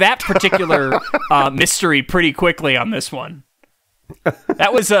cracked that particular mystery pretty quickly on this one.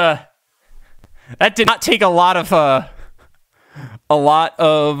 That was that did not take a lot of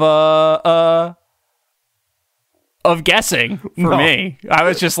guessing for me. I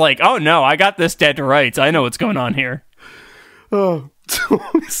was just like, oh no, I got this dead to rights. I know what's going on here. Oh,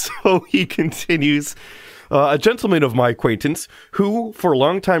 so he continues. A gentleman of my acquaintance, who for a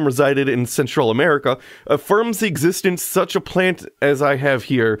long time resided in Central America, affirms the existence such a plant as I have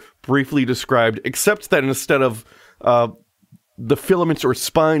here briefly described, except that instead of the filaments or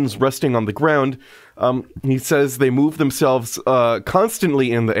spines resting on the ground, he says they move themselves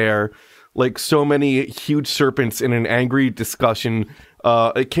constantly in the air, like so many huge serpents in an angry discussion,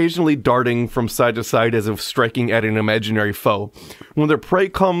 occasionally darting from side to side as if striking at an imaginary foe. When their prey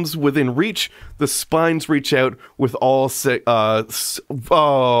comes within reach, the spines reach out with all I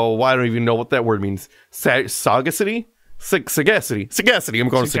don't even know what that word means. Sagacity? Sagacity. I'm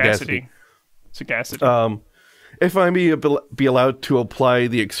going sagacity. Sagacity. If I may be allowed to apply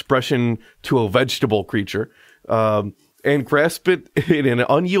the expression to a vegetable creature, and grasp it in an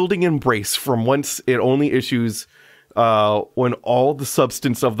unyielding embrace from whence it only issues when all the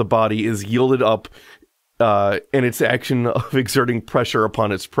substance of the body is yielded up in its action of exerting pressure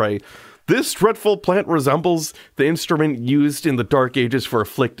upon its prey. This dreadful plant resembles the instrument used in the Dark Ages for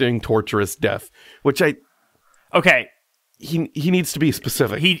afflicting torturous death, which Okay. He needs to be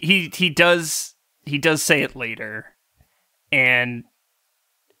specific. He does say it later, and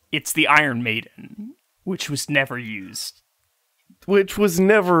it's the Iron Maiden, which was never used. Right?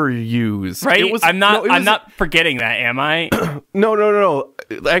 I'm not forgetting that, am I? No.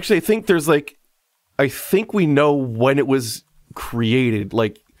 Actually, I think we know when it was created,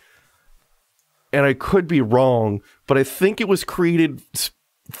 and I could be wrong, but I think it was created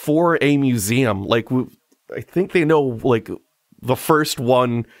for a museum. I think they know, the first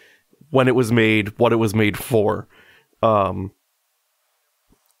one, when it was made, what it was made for. So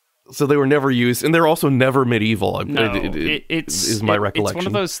they were never used, and they're also never medieval. It's my recollection. It's one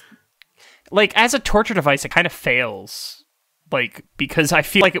of those, as a torture device, it kind of fails, because I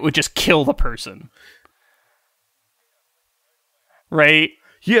feel like it would just kill the person, right?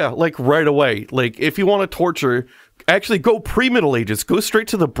 Yeah, right away. If you want to torture, actually go pre-Middle Ages. Go straight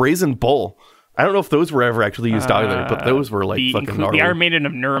to the brazen bull. I don't know if those were ever actually used either, but those were fucking gnarly. The Iron Maiden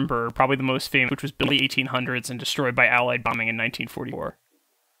of Nuremberg, probably the most famous, which was built in the 1800s and destroyed by Allied bombing in 1944.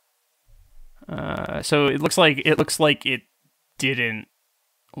 So it looks like it didn't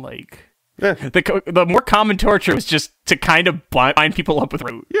the more common torture was just to kind of bind people up with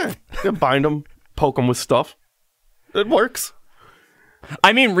rope. Yeah, bind them, poke them with stuff. It works.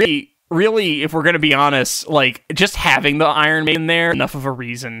 I mean, really, if we're gonna be honest, just having the Iron Maiden there, enough of a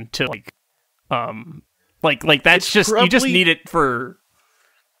reason to that's just probably, you just need it for.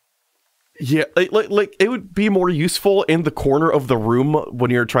 Yeah, it would be more useful in the corner of the room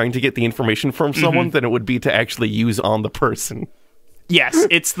when you're trying to get the information from someone than it would be to actually use on the person. Yes,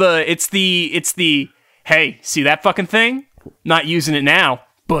 it's the hey, see that fucking thing? Not using it now,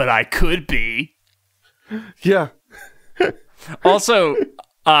 but I could be. Yeah. Also,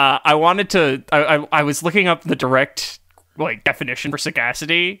 I wanted to. I was looking up the direct definition for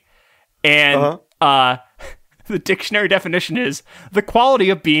sagacity, and the dictionary definition is the quality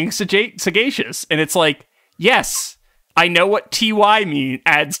of being sagacious, and it's like, yes, I know what ty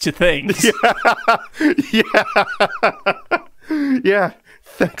adds to things. Yeah.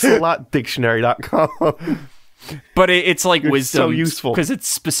 Thanks a lot, dictionary.com. But it's like You're wisdom, so useful because it's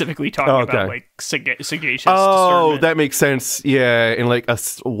specifically talking about like sagacious. Oh, discernment. that makes sense. Yeah, in like a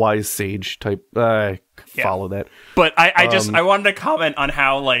wise sage type. Follow that. But I wanted to comment on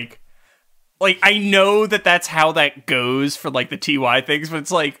how like I know that's how that goes for like the ty things, but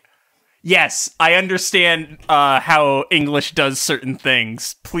it's like, yes, I understand how English does certain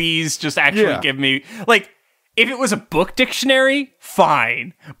things. Please just actually give me like. If it was a book dictionary,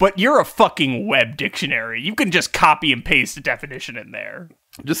 fine. But you're a fucking web dictionary. You can just copy and paste the definition in there.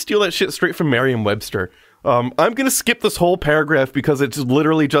 Just steal that shit straight from Merriam-Webster. I'm going to skip this whole paragraph because it's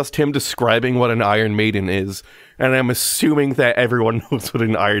literally just him describing what an Iron Maiden is. And I'm assuming that everyone knows what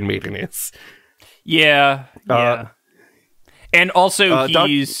an Iron Maiden is. Yeah. And also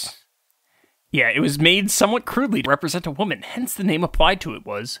it was made somewhat crudely to represent a woman. Hence the name applied to it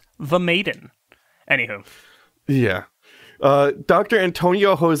was the Maiden. Anywho. Yeah. Dr.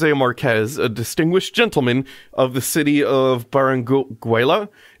 Antonio Jose Marquez, a distinguished gentleman of the city of Barranquilla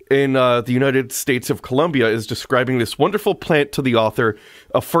in the United States of Colombia, is describing this wonderful plant to the author,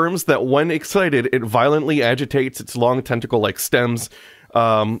 affirms that when excited, it violently agitates its long tentacle-like stems,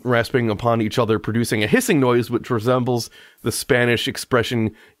 rasping upon each other, producing a hissing noise which resembles the Spanish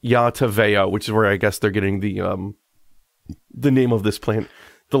expression ya te veo, which is where I guess they're getting the name of this plant.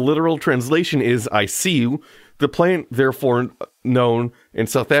 The literal translation is "I see you." The plant, therefore known in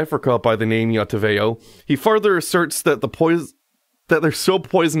South Africa by the name ya te veo. He further asserts that that they're so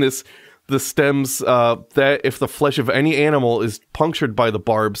poisonous, the stems, that if the flesh of any animal is punctured by the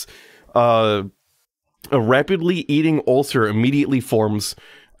barbs, a rapidly eating ulcer immediately forms,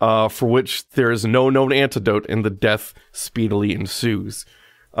 for which there is no known antidote, and the death speedily ensues.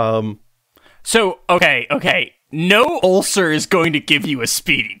 So, okay. No ulcer is going to give you a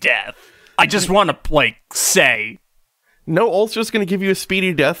speedy death. I just want to, say. No ulcer is going to give you a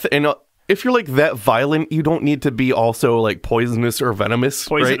speedy death, and if you're, that violent, you don't need to be also, poisonous or venomous,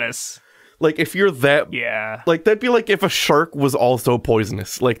 Poisonous. Right? If you're that... Yeah. that'd be like if a shark was also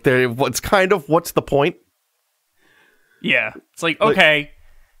poisonous. What's the point? Yeah. It's okay,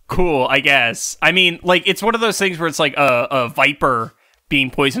 cool, I guess. I mean, it's one of those things where it's a viper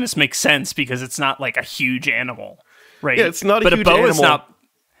being poisonous makes sense because it's not a huge animal, right? Yeah, it's not a huge animal.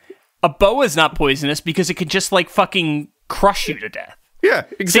 A boa is not poisonous because it could just fucking crush you to death. Yeah,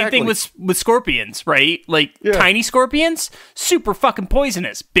 exactly. Same thing with scorpions, right? Tiny scorpions, super fucking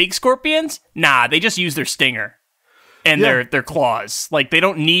poisonous. Big scorpions, nah, they just use their stinger and their claws. They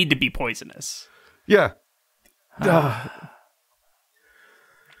don't need to be poisonous. Yeah.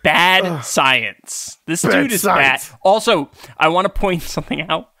 Bad science. This dude is bad. Also, I want to point something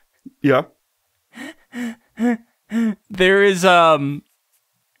out. Yeah. There's a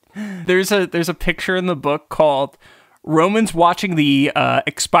picture in the book called Romans watching the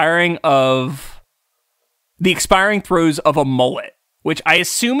expiring throes of a mullet, which I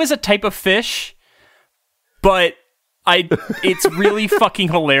assume is a type of fish, but it's really fucking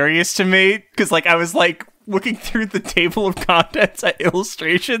hilarious to me because I was looking through the table of contents at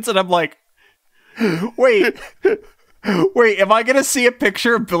illustrations, and I'm like, wait, am I gonna see a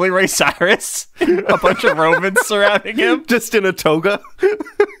picture of Billy Ray Cyrus? A bunch of Romans surrounding him, just in a toga.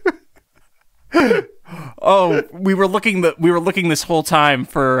 Oh, we were looking this whole time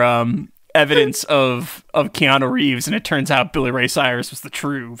for evidence of Keanu Reeves, and it turns out Billy Ray Cyrus was the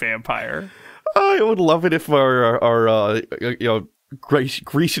true vampire. I would love it if our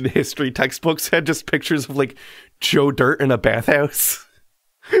Grecian history textbooks had just pictures of Joe Dirt in a bathhouse.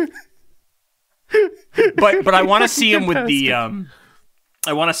 but I want to see him with the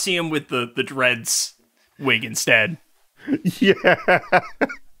the dreads wig instead. Yeah.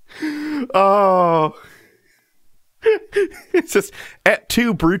 Oh. It's just at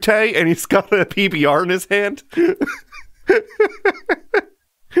 2 Brute, and he's got a PBR in his hand.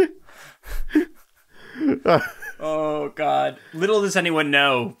 Oh God! Little does anyone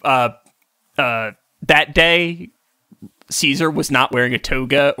know, that day Caesar was not wearing a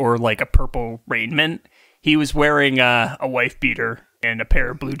toga or a purple raiment. He was wearing a wife beater and a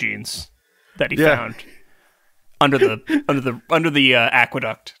pair of blue jeans that he found under the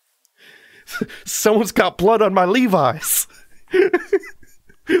aqueduct. Someone's got blood on my Levi's.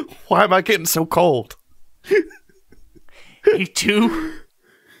 Why am I getting so cold? Me too.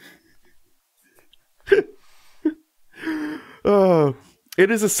 Oh, It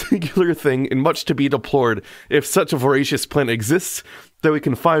is a singular thing and much to be deplored if such a voracious plant exists, that we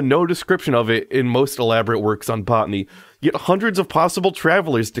can find no description of it in most elaborate works on botany. Yet hundreds of possible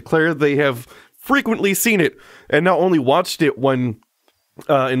travelers declare they have frequently seen it, and not only watched it when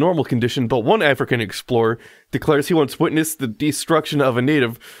in normal condition, but one African explorer declares he once witnessed the destruction of a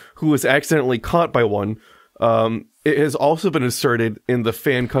native who was accidentally caught by one. It has also been asserted in the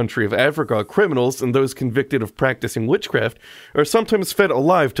fan country of Africa, criminals and those convicted of practicing witchcraft are sometimes fed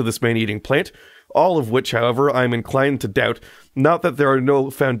alive to this man-eating plant, all of which, however, I am inclined to doubt. Not that there are no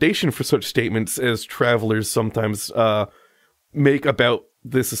foundation for such statements as travelers sometimes make about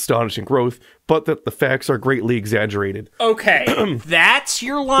this astonishing growth, but that the facts are greatly exaggerated. Okay, that's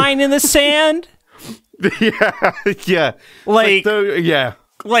your line in the sand? Yeah.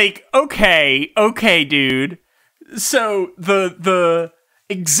 Okay, dude. So the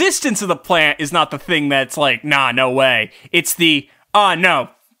existence of the plant is not the thing that's like, nah, no way. It's the, no,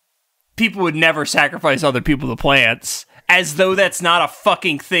 people would never sacrifice other people to plants, as though that's not a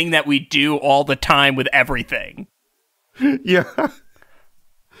fucking thing that we do all the time with everything. Yeah.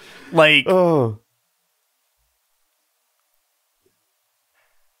 Like,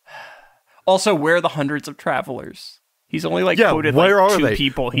 also, where are the hundreds of travelers? He's only quoted where like are 2 they?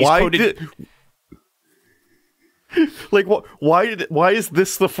 people. He's quoted. Why is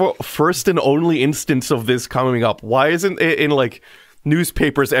this the first and only instance of this coming up? Why isn't it in like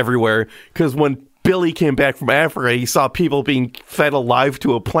newspapers everywhere? Because when Billy came back from Africa, he saw people being fed alive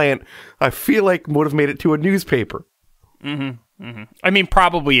to a plant. I feel like would have made it to a newspaper. I mean,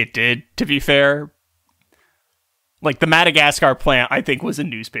 probably it did, to be fair. Like, the Madagascar plant, I think, was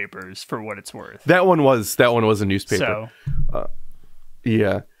in newspapers, for what it's worth. That one was a newspaper. So.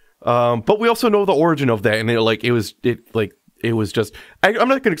 Yeah. But we also know the origin of that, and it was just... I'm not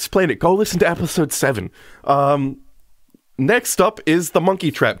going to explain it. Go listen to episode 7. Next up is the monkey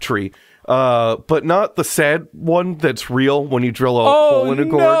trap tree. But not the sad one that's real when you drill a hole in a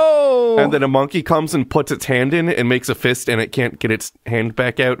gourd. No! And then a monkey comes and puts its hand in and makes a fist and it can't get its hand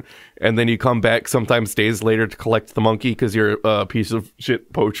back out. And then you come back sometimes days later to collect the monkey because you're a piece of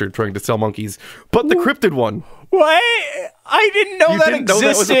shit poacher trying to sell monkeys. But the cryptid one. What? I didn't know that existed. Know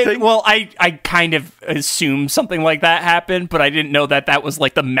that was a thing? Well, I kind of assumed something like that happened, but I didn't know that was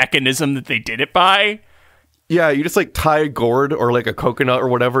like the mechanism that they did it by. Yeah, you just like tie a gourd or like a coconut or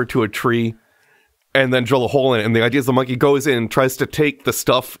whatever to a tree and then drill a hole in it. And the idea is the monkey goes in and tries to take the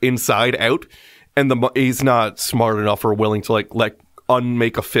stuff inside out, and he's not smart enough or willing to like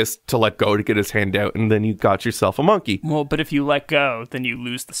unmake a fist to let go to get his hand out, and then you got yourself a monkey. Well, but if you let go, then you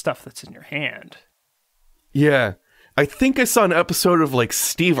lose the stuff that's in your hand. Yeah. I think I saw an episode of like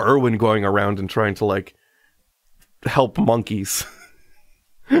Steve Irwin going around and trying to like help monkeys.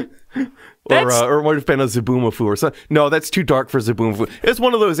 Or it might have been a Zaboomafoo or something. No, that's too dark for Zaboomafoo. It's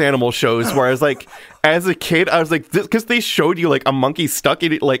one of those animal shows where I was like, as a kid, I was like, because they showed you like a monkey stuck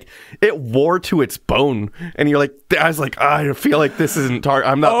in it, like it wore to its bone, and you're like, I was like, I feel like this isn't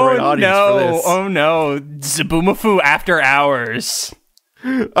I'm not the right audience for this. Oh no, Zaboomafoo After Hours.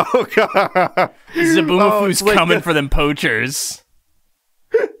 Oh god, Zaboomafoo's coming for them poachers.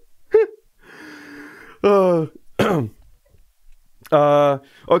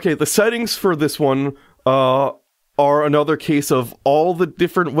 Okay, the settings for this one are another case of all the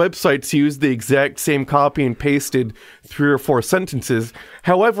different websites use the exact same copy and pasted 3 or 4 sentences.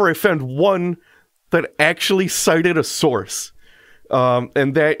 However, I found one that actually cited a source,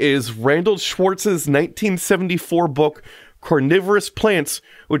 and that is Randall Schwartz's 1974 book, Carnivorous Plants,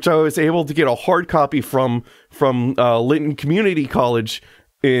 which I was able to get a hard copy from Linton Community College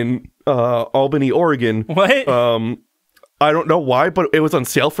in Albany, Oregon. What? I don't know why, but it was on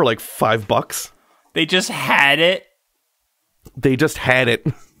sale for like $5. They just had it.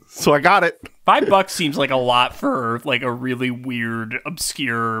 So I got it. $5 seems like a lot for like a really weird,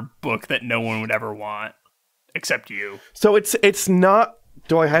 obscure book that no one would ever want, except you. So it's not.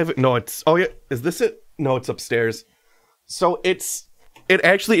 Do I have it? No, it's. Oh yeah, is this it? No, it's upstairs. So it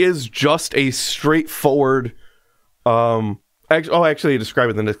actually is just a straightforward. Actually, I describe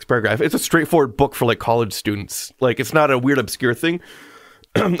it in the next paragraph. It's a straightforward book for like college students. Like, it's not a weird, obscure thing.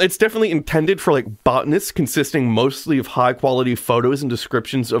 It's definitely intended for like botanists, consisting mostly of high quality photos and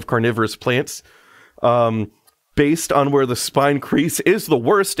descriptions of carnivorous plants. Based on where the spine crease is the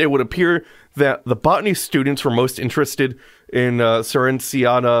worst, it would appear that the botany students were most interested in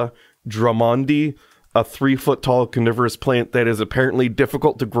Cerenciana drummondi, a 3-foot tall carnivorous plant that is apparently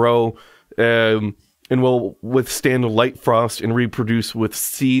difficult to grow, and will withstand light frost and reproduce with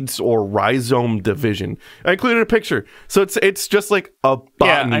seeds or rhizome division. I included a picture, so it's just like a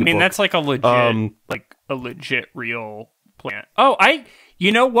botany. Yeah, I mean book. that's like a legit, real plant. Oh,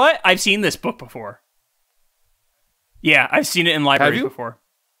 You know what? I've seen this book before. Yeah, I've seen it in libraries before.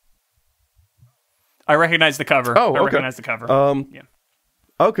 I recognize the cover. Oh, okay. I recognize the cover. Yeah.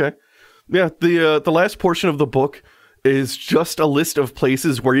 Okay. Yeah, the last portion of the book is just a list of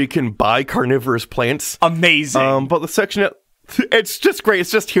places where you can buy carnivorous plants. Amazing. But the section... It's just great. It's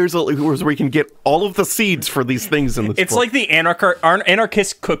just here's where you can get all of the seeds for these things in this book. It's like the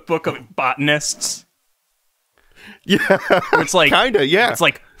anarchist cookbook of botanists. Yeah. It's like... Kinda, yeah. It's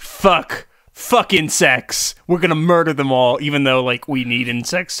like, fuck insects. We're gonna murder them all, even though, like, we need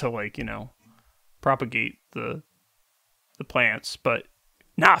insects to, like, you know, propagate the plants. But,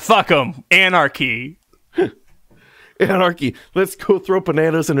 nah, fuck them. Anarchy. Anarchy. Let's go throw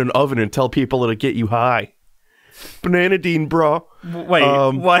bananas in an oven and tell people it'll get you high. Bananadine, bro. Wait,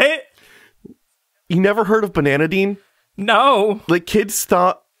 what? You never heard of Bananadine? No. Like, kids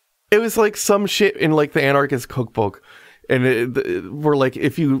thought it was like some shit in like the anarchist cookbook, and we're like,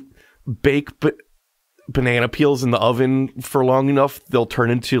 if you bake banana peels in the oven for long enough, they'll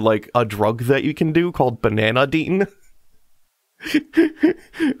turn into like a drug that you can do called Bananadine.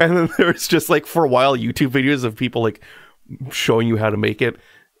 And then there's just like for a while YouTube videos of people like showing you how to make it,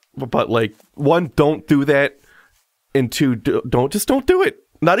 but like, one, don't do that. And two, don't do it.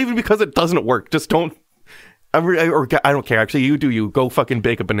 Not even because it doesn't work. Just don't. I don't care. Actually, you do you. Go fucking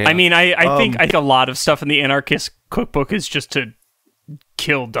bake a banana. I mean, I think a lot of stuff in the anarchist cookbook is just to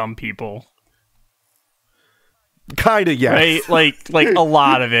kill dumb people. Kinda, yeah. Right? Like a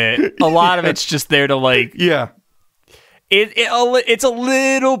lot of it. A lot of it's just there to like. Yeah. It's a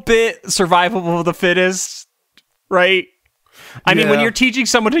little bit survival of the fittest, right? I mean, when you're teaching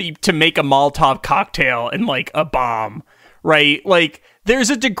someone to make a Molotov cocktail and, like, a bomb, right? Like, there's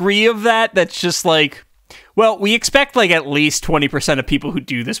a degree of that that's just like, well, we expect, like, at least 20% of people who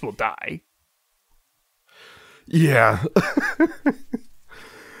do this will die. Yeah.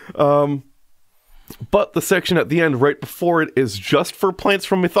 But the section at the end, right before it, is just for plants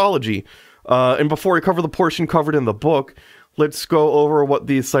from mythology. And before I cover the portion covered in the book, let's go over what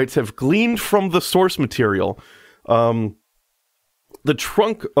these sites have gleaned from the source material. The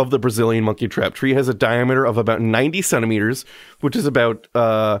trunk of the Brazilian monkey trap tree has a diameter of about 90 centimeters, which is about,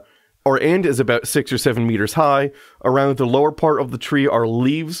 is about 6 or 7 meters high. Around the lower part of the tree are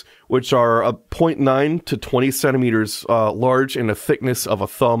leaves, which are 0.9 to 20 centimeters large and a thickness of a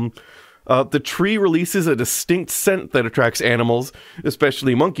thumb. The tree releases a distinct scent that attracts animals,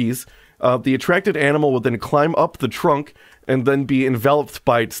 especially monkeys. The attracted animal will then climb up the trunk and then be enveloped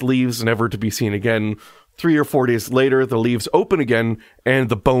by its leaves, never to be seen again. 3 or 4 days later, the leaves open again, and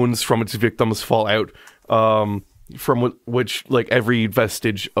the bones from its victims fall out, from which, like, every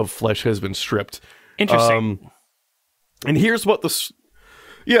vestige of flesh has been stripped. Interesting. And here's what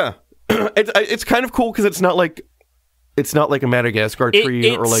it's kind of cool because it's not like a Madagascar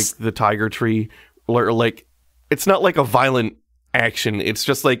tree or like the tiger tree, or like it's not like a violent action. It's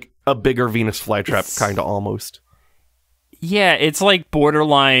just like a bigger Venus flytrap, kind of almost. Yeah, it's like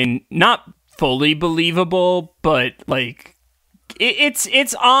borderline, not fully believable, but like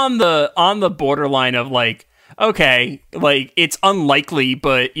it's on the borderline of like, okay, like it's unlikely,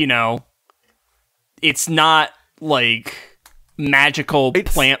 but you know, it's not like magical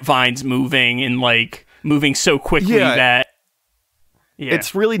plant vines moving and like moving so quickly that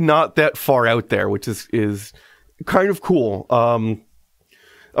it's really not that far out there, which is kind of cool.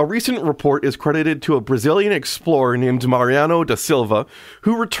 A recent report is credited to a Brazilian explorer named Mariano da Silva,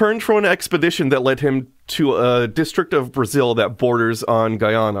 who returned from an expedition that led him to a district of Brazil that borders on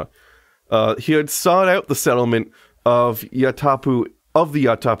Guyana. He had sought out the settlement of the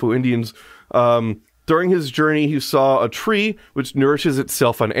Yatapu Indians. During his journey, he saw a tree which nourishes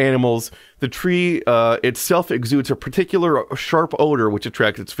itself on animals. The tree itself exudes a particular sharp odor which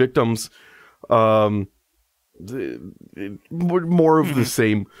attracts its victims. More of the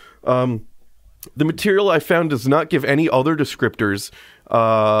same. The material I found does not give any other descriptors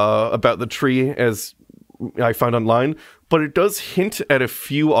about the tree as I found online, but it does hint at a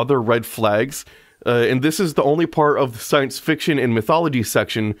few other red flags. And this is the only part of the science fiction and mythology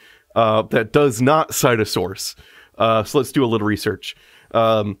section that does not cite a source. So let's do a little research.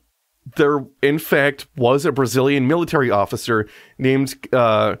 There, in fact, was a Brazilian military officer named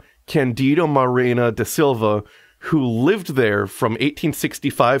Candido Marina da Silva, who lived there from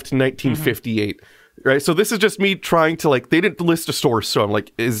 1865 to 1958. Right, so this is just me trying to, like, they didn't list a source, so I'm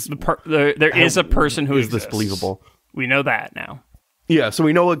like, there is a person who is exists. This believable? We know that now. Yeah, so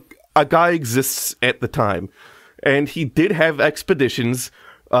we know a guy exists at the time, and he did have expeditions.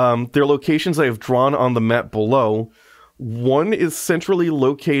 Their locations I have drawn on the map below. One is centrally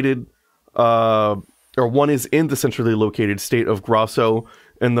located one is in the centrally located state of Grasso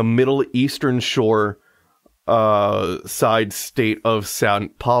and the middle eastern shore side state of Sao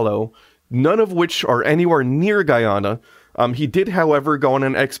Paulo, none of which are anywhere near Guyana. He did, however, go on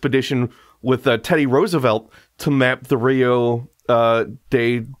an expedition with Teddy Roosevelt to map the Rio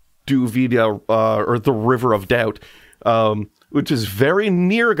de Duvida, or the River of Doubt, which is very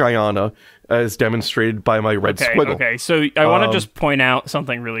near Guyana, as demonstrated by my red squiggle. Okay, so I want to just point out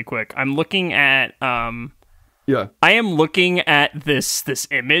something really quick. I'm looking at yeah. I am looking at this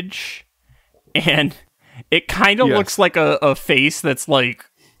image, and it kind of looks like a face that's like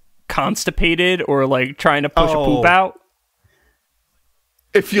constipated or like trying to push a poop out.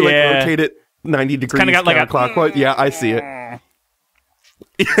 If you like rotate it 90 degrees, kind of got like a clockwise. Yeah, I see it.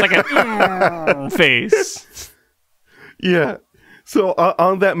 It's like a face. Yeah. So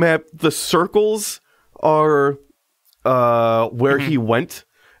on that map, the circles are where he went,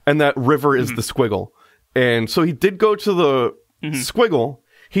 and that river is the squiggle. And so he did go to the squiggle.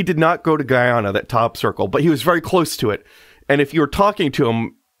 He did not go to Guyana, that top circle, but he was very close to it. And if you were talking to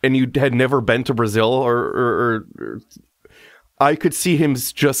him and you had never been to Brazil, or I could see him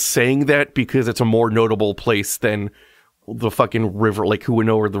just saying that because it's a more notable place than the fucking river, like who would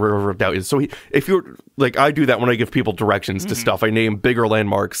know where the River of Doubt is. So if you're like, I do that when I give people directions to stuff. I name bigger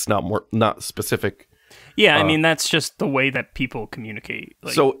landmarks, not specific. Yeah, I mean, that's just the way that people communicate.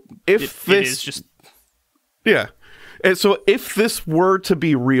 Like, so if this it is just... Yeah. And so if this were to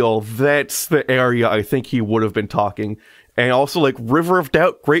be real, that's the area I think he would have been talking. And also, like, River of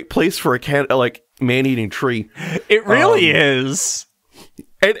Doubt, great place for a man-eating tree. It really is.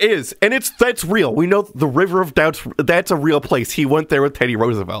 It is. And that's real. We know the River of Doubt, that's a real place. He went there with Teddy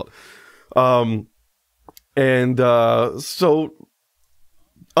Roosevelt. So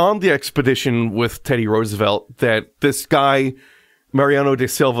on the expedition with Teddy Roosevelt, that this guy, Mariano de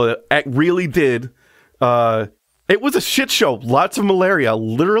Silva, really did... it was a shit show. Lots of malaria.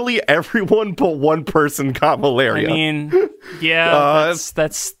 Literally everyone but one person got malaria. I mean, yeah,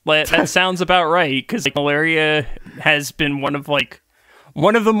 that sounds about right. Because like, malaria has been one of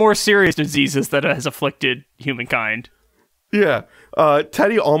the more serious diseases that has afflicted humankind. Yeah.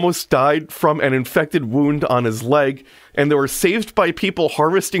 Teddy almost died from an infected wound on his leg, and they were saved by people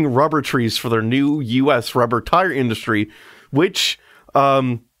harvesting rubber trees for their new U.S. rubber tire industry, which...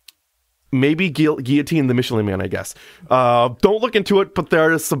 maybe guillotine the Michelin Man, I guess. Don't look into it, but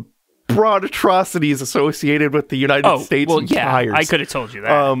there are some broad atrocities associated with the United States and tires. I could have told you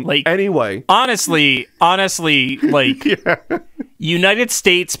that. Anyway. Honestly, like, United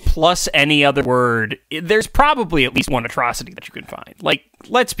States plus any other word, there's probably at least one atrocity that you can find. Like,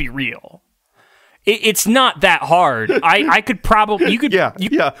 let's be real. It's not that hard. I could probably... You could...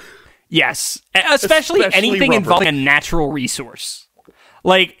 Yes. Especially anything rubber. involving a natural resource.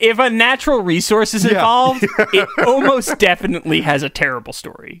 Like, if a natural resource is involved, it almost definitely has a terrible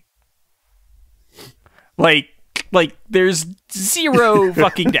story. Like, there's zero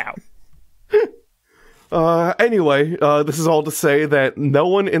fucking doubt. Anyway, this is all to say that no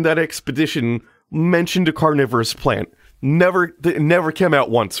one in that expedition mentioned a carnivorous plant. It never came out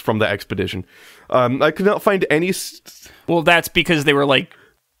once from the expedition. I could not find any... Well, that's because they were like...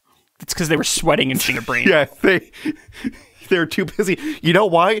 It's because they were sweating and shitting a brain. Yeah, they're too busy. You know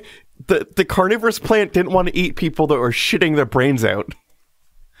why? The carnivorous plant didn't want to eat people that were shitting their brains out.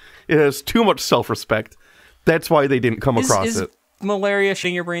 It has too much self-respect. That's why they didn't come across it. Malaria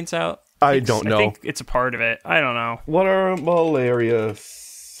shitting your brains out? I don't know. I think it's a part of it. I don't know. What are malaria?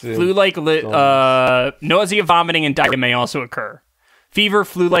 Flu-like nausea, vomiting, and diarrhea may also occur. Fever,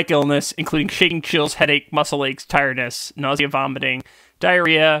 flu-like illness, including shaking, chills, headache, muscle aches, tiredness, nausea, vomiting,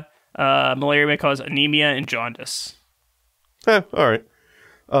 diarrhea. Malaria may cause anemia and jaundice. All right.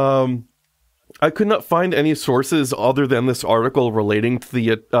 I could not find any sources other than this article relating to the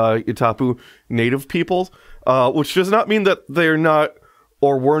Itapu native peoples, which does not mean that they're not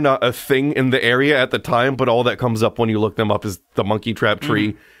or were not a thing in the area at the time, but all that comes up when you look them up is the monkey trap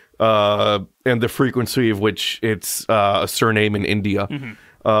tree, and the frequency of which it's a surname in India.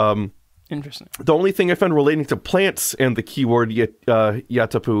 Interesting. The only thing I found relating to plants and the keyword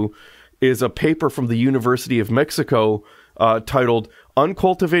Yatapu is a paper from the University of Mexico titled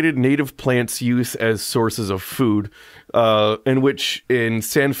Uncultivated Native Plants Use as Sources of Food, in which in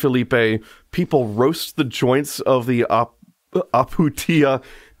San Felipe, people roast the joints of the Aputia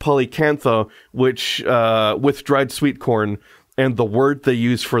polycantha, which with dried sweet corn, and the word they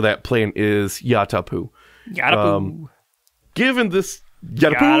use for that plant is Yatapu. Yatapu. Given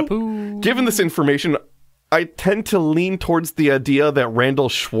this information, I tend to lean towards the idea that Randall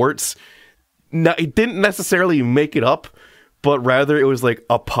Schwartz, he didn't necessarily make it up, but rather it was like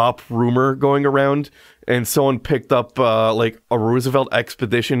a pop rumor going around, and someone picked up like a Roosevelt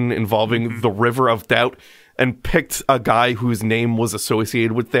expedition involving the River of Doubt and picked a guy whose name was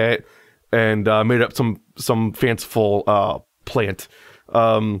associated with that and made up some fanciful plant.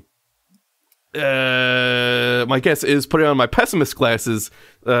 My guess is, putting on my pessimist glasses,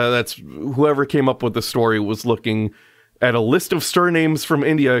 that's whoever came up with the story was looking at a list of surnames from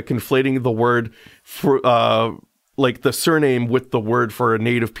India, conflating the word for like the surname with the word for a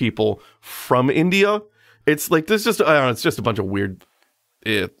native people from India. It's like there's just, I don't know, it's just a bunch of weird.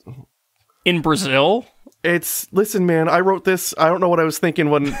 In Brazil? Listen, man, I wrote this. I don't know what I was thinking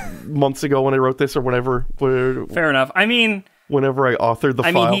months ago when I wrote this or whatever. Fair enough. I mean, whenever I authored the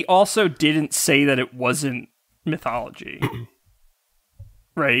file. I mean, he also didn't say that it wasn't mythology.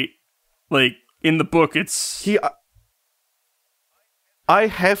 Right? Like, in the book, it's... I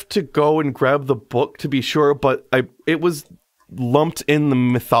have to go and grab the book to be sure, but it was lumped in the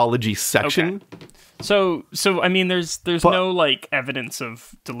mythology section. Okay. So I mean, there's no, like, evidence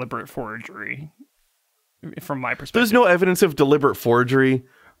of deliberate forgery, from my perspective. There's no evidence of deliberate forgery.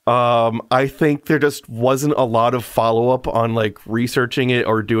 I think there just wasn't a lot of follow-up on, like, researching it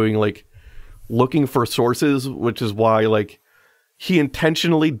or doing, like, looking for sources, which is why, like, he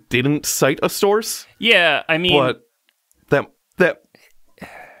intentionally didn't cite a source. Yeah, I mean... But that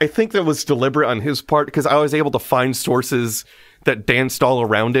I think that was deliberate on his part, because I was able to find sources that danced all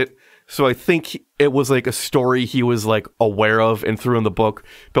around it. So I think it was like a story he was like aware of and threw in the book,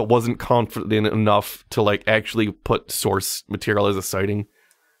 but wasn't confident enough to like actually put source material as a citing.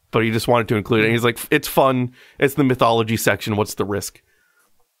 But he just wanted to include it. And he's like, it's fun. It's the mythology section. What's the risk?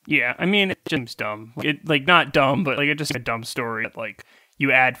 Yeah, I mean, it seems dumb. It, like, not dumb, but like it's just a dumb story that like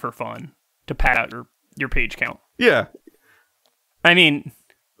you add for fun to pad out your page count. Yeah. I mean,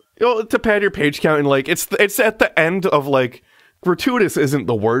 to pad your page count, and like it's at the end of like, gratuitous isn't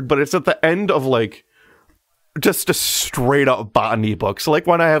the word, but it's at the end of like just a straight up botany book. So like,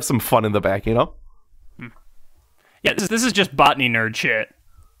 when I have some fun in the back, you know? Yeah, this is just botany nerd shit,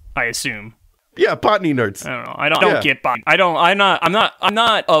 I assume. Yeah, botany nerds. I don't know. I don't get botany. I'm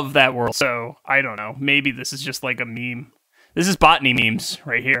not of that world, so I don't know. Maybe this is just like a meme. This is botany memes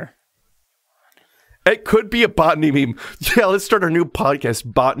right here. It could be a botany meme. Yeah, let's start our new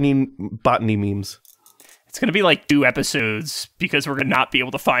podcast, botany memes. It's going to be like 2 episodes because we're going to not be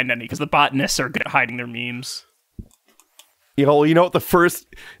able to find any because the botanists are good at hiding their memes. You know what?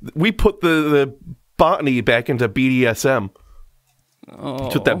 We put the botany back into BDSM. Oh.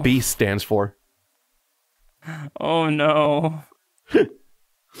 That's what that B stands for. Oh, no.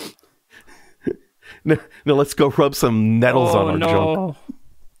 Now let's go rub some nettles on our junk.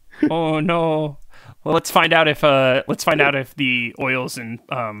 Oh, no. Well, let's find out if the oils and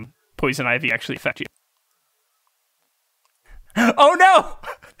poison ivy actually affect you. Oh no!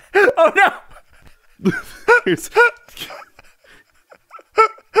 Oh no!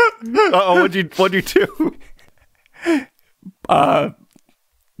 What'd you do?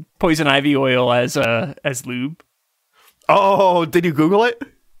 Poison ivy oil as lube. Oh, did you Google it?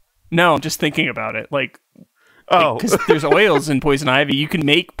 No, I'm just thinking about it. Because there's oils in poison ivy. You can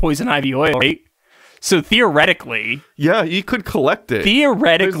make poison ivy oil, right? So theoretically... Yeah, you could collect it.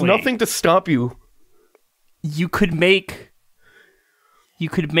 Theoretically... There's nothing to stop you. You could make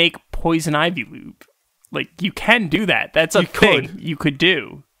poison ivy lube. Like, you can do that. That's a thing you could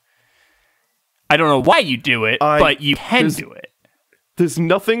do. I don't know why you do it, but you can do it. There's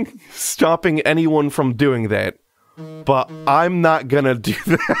nothing stopping anyone from doing that. But I'm not gonna do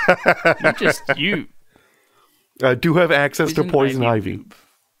that. I do have access to poison ivy. Lube.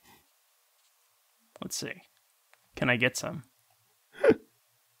 Let's see. Can I get some?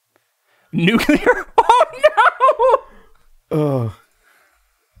 Nuclear? Oh no!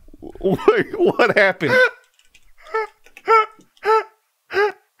 Wait, what happened?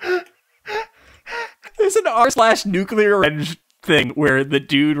 There's an r/nuclear revenge thing where the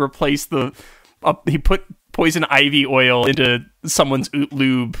dude replaced he put poison ivy oil into someone's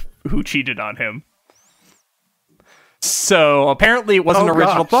lube who cheated on him. So apparently it wasn't an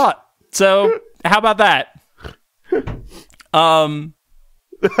original thought. So how about that?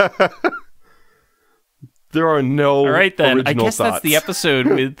 There are no. All right then. I guess thoughts. That's the episode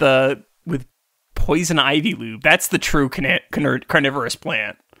with poison ivy lube. That's the true carnivorous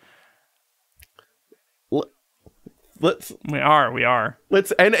plant. We are.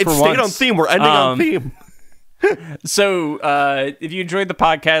 Let's end. It stayed on theme. We're ending on theme. So, if you enjoyed the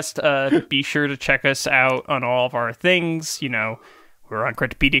podcast, be sure to check us out on all of our things. You know, we're on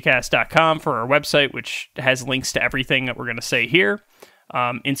cryptopediacast.com for our website, which has links to everything that we're going to say here.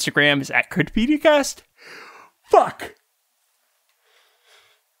 Instagram is @cryptopediacast. Fuck.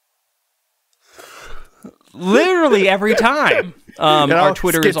 Literally every time. Our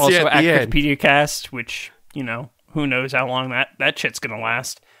Twitter is also at end. CryptopediaCast, which, you know, who knows how long that shit's going to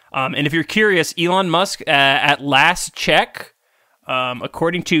last. And if you're curious, Elon Musk, at last check,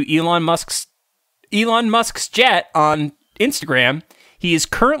 according to Elon Musk's jet on Instagram, he is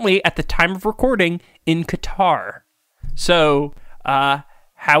currently, at the time of recording, in Qatar. So, how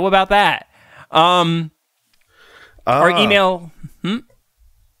about that? Our email...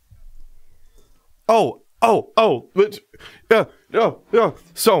 Yeah.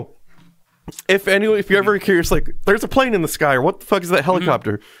 So, if you're ever curious, like, there's a plane in the sky, or what the fuck is that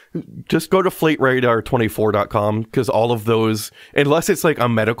helicopter? Just go to flightradar24.com, because all of those, unless it's like a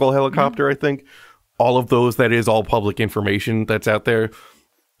medical helicopter, I think, all of those, that is all public information that's out there.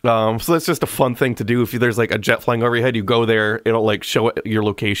 So that's just a fun thing to do. If there's like a jet flying over your head, you go there, it'll like show your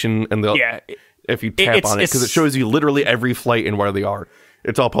location, and if you tap on it, because it shows you literally every flight and where they are.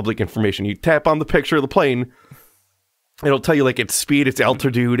 It's all public information. You tap on the picture of the plane, it'll tell you like its speed, its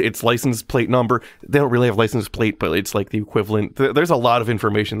altitude, its license plate number. They don't really have license plate, but it's like the equivalent. There's a lot of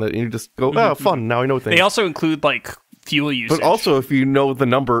information that you just go, oh, fun, now I know things. They also include like fuel usage. But also, if you know the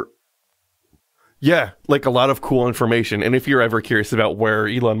number, like a lot of cool information. And if you're ever curious about where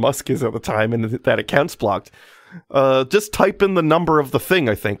Elon Musk is at the time and that account's blocked, just type in the number of the thing,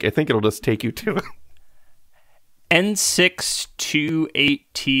 I think it'll just take you to it.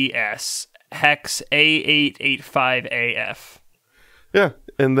 N628TS hex A885AF. Yeah,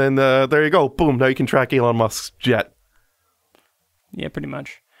 and then there you go. Boom, now you can track Elon Musk's jet. Yeah, pretty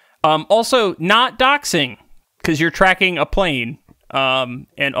much. Also, not doxing, because you're tracking a plane.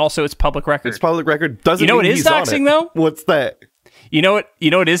 And also it's public record. It's public record. Doesn't you know mean what is doxing, though? What's that? You know what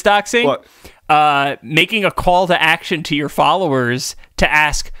is doxing? What? Making a call to action to your followers to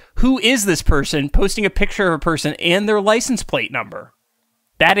ask, who is this person, posting a picture of a person and their license plate number.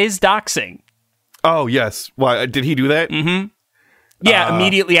 That is doxing. Oh, yes. Why, did he do that? Mm-hmm. Yeah,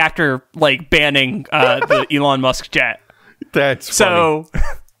 immediately after, like, banning the Elon Musk jet. That's funny.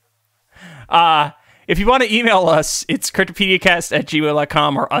 So, if you want to email us, it's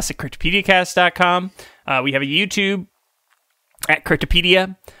cryptopediacast@gmail.com or us at cryptopediacast.com. We have a YouTube at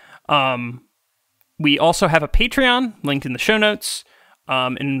Cryptopedia. We also have a Patreon linked in the show notes.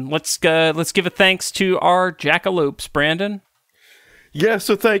 And let's give a thanks to our jackalopes, Brandon. Yeah,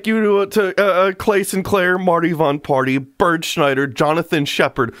 so thank you to Clay Sinclair, Marty Von Party, Bird Schneider, Jonathan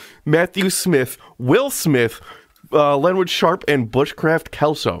Shepard, Matthew Smith, Will Smith, Lenwood Sharp, and Bushcraft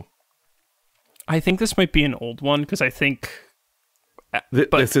Kelso. I think this might be an old one, because I think...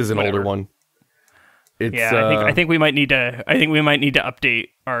 this is an older one. It's, I think we might need to update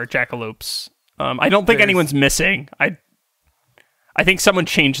our jackalopes. I don't think anyone's missing. I think someone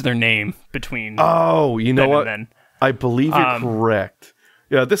changed their name between. Oh, you know what? Then. I believe you're correct.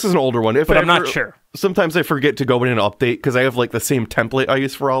 Yeah, this is an older one. But I'm not sure. Sometimes I forget to go in and update because I have like the same template I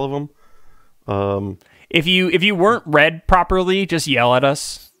use for all of them. If you weren't read properly, just yell at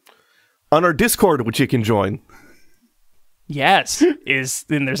us on our Discord, which you can join. Yes,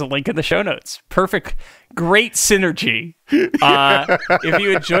 then there's a link in the show notes. Perfect. Great synergy. If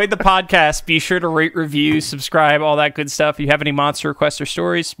you enjoyed the podcast, be sure to rate, review, subscribe, all that good stuff. If you have any monster requests or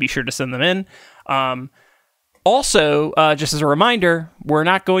stories, be sure to send them in. Also, just as a reminder, we're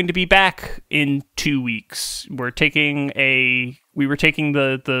not going to be back in 2 weeks. We were taking the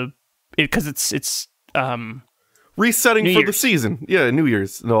because it's resetting New for Year's. the season. Yeah, New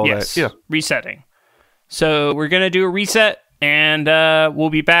Year's and all that. Yeah, resetting. So we're going to do a reset, and we'll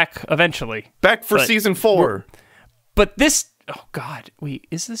be back eventually. Back for season 4. But this... Oh, God. Wait,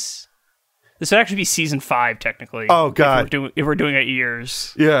 is this... This would actually be season 5, technically. Oh, God. If we're doing it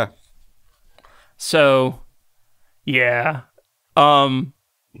years. Yeah. So, yeah. God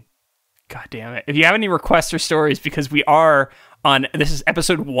damn it. If you have any requests or stories, because we are on... This is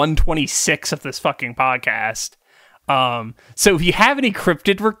episode 126 of this fucking podcast. So if you have any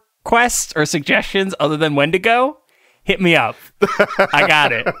cryptid requests or suggestions other than when to go, hit me up. I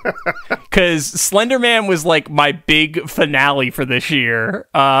got it. Because Slender Man was like my big finale for this year.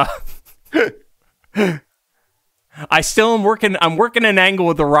 I still am working. I'm working an angle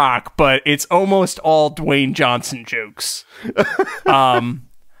with The Rock, but it's almost all Dwayne Johnson jokes.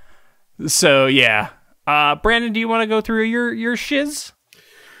 So yeah. Brandon, do you want to go through your shiz?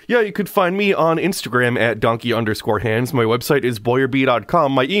 Yeah, you could find me on Instagram at donkey_hands. My website is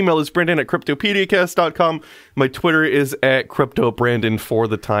boyerb.com. My email is brandon@cryptopediacast.com. My Twitter is at CryptoBrandon for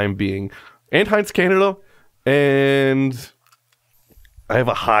the time being. And Heinz Canada. And I have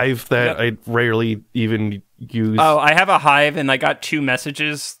a Hive that I rarely even use. Oh, I have a Hive, and I got 2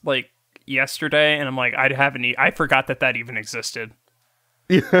 messages like yesterday, and I'm like, I forgot that even existed.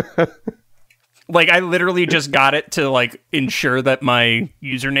 Yeah. Like, I literally just got it to, like, ensure that my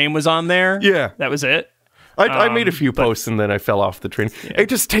username was on there. Yeah. That was it. I made a few posts and then I fell off the train. Yeah. It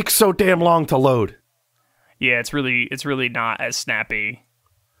just takes so damn long to load. Yeah, it's really not as snappy.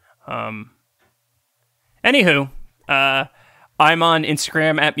 Anywho, I'm on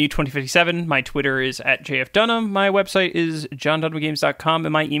Instagram at Mew2057. My Twitter is at JFDunham. My website is johndunhamgames.com,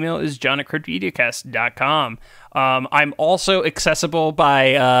 and my email is john@cryptmediacast.com. I'm also accessible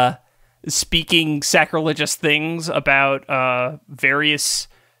by speaking sacrilegious things about various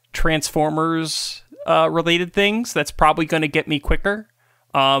Transformers related things. That's probably going to get me quicker.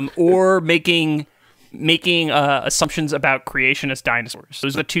 Or making assumptions about creationist dinosaurs.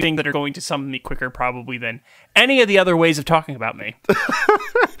 Those are the two things that are going to summon me quicker probably than any of the other ways of talking about me.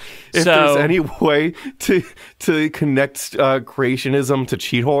 If there's any way to connect creationism to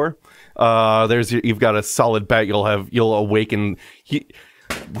cheat whore, you've got a solid bet you'll awaken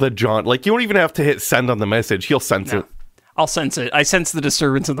the John. Like, you don't even have to hit send on the message. He'll sense it. I'll sense it. I sense the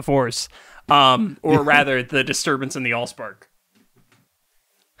disturbance in the Force. Or rather, the disturbance in the Allspark.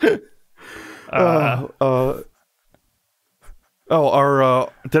 Did I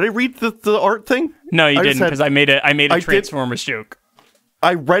read the art thing? No, you didn't, because I made a Transformers joke.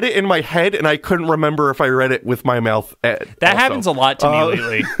 I read it in my head, and I couldn't remember if I read it with my mouth. That happens a lot to me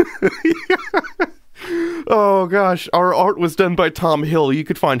lately. Oh, gosh. Our art was done by Tom Hill. You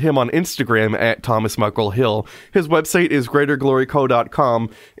could find him on Instagram at Thomas Muckle Hill. His website is greatergloryco.com,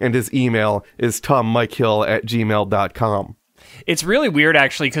 and his email is tommikehill@gmail.com. It's really weird,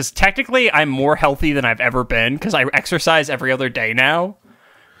 actually, because technically I'm more healthy than I've ever been, because I exercise every other day now.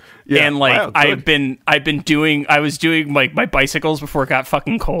 Yeah, and like wow, I was doing like my bicycles before it got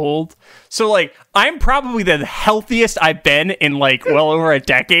fucking cold. So like I'm probably the healthiest I've been in like well over a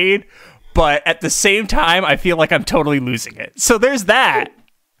decade, but at the same time I feel like I'm totally losing it. So there's that.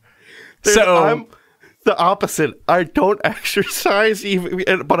 I'm the opposite. I don't exercise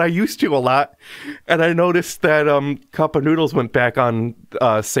even, but I used to a lot. And I noticed that Cup of Noodles went back on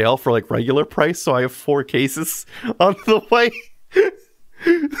sale for like regular price, so I have 4 cases on the way.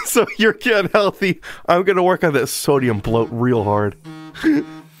 So you're getting healthy. I'm gonna work on that sodium bloat real hard.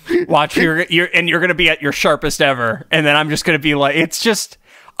 Watch, you're gonna be at your sharpest ever, and then I'm just gonna be like,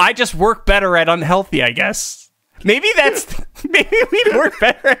 I just work better at unhealthy, I guess. Maybe we work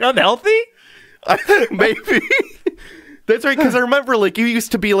better at unhealthy. Maybe that's right, because I remember like you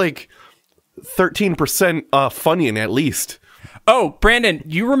used to be like 13% Funyun at least. Oh, Brandon,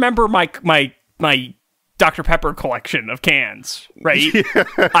 you remember my Dr. Pepper collection of cans, right? Yeah.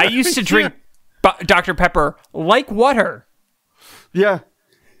 I used to drink Dr. Pepper like water. Yeah.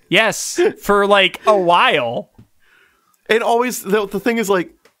 Yes, for like a while. And always, the thing is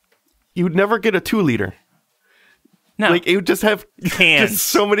like, you would never get a 2-liter. No. Like, it would just have cans. Just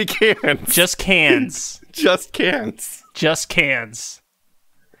so many cans. Just cans. Just cans. Just cans.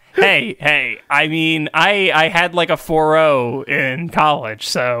 Hey, I mean, I had like a 4.0 in college,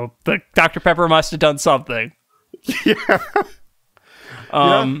 so the Dr. Pepper must have done something. Yeah.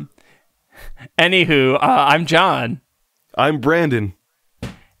 Anywho, I'm John. I'm Brandon.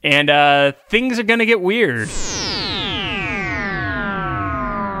 And things are gonna get weird.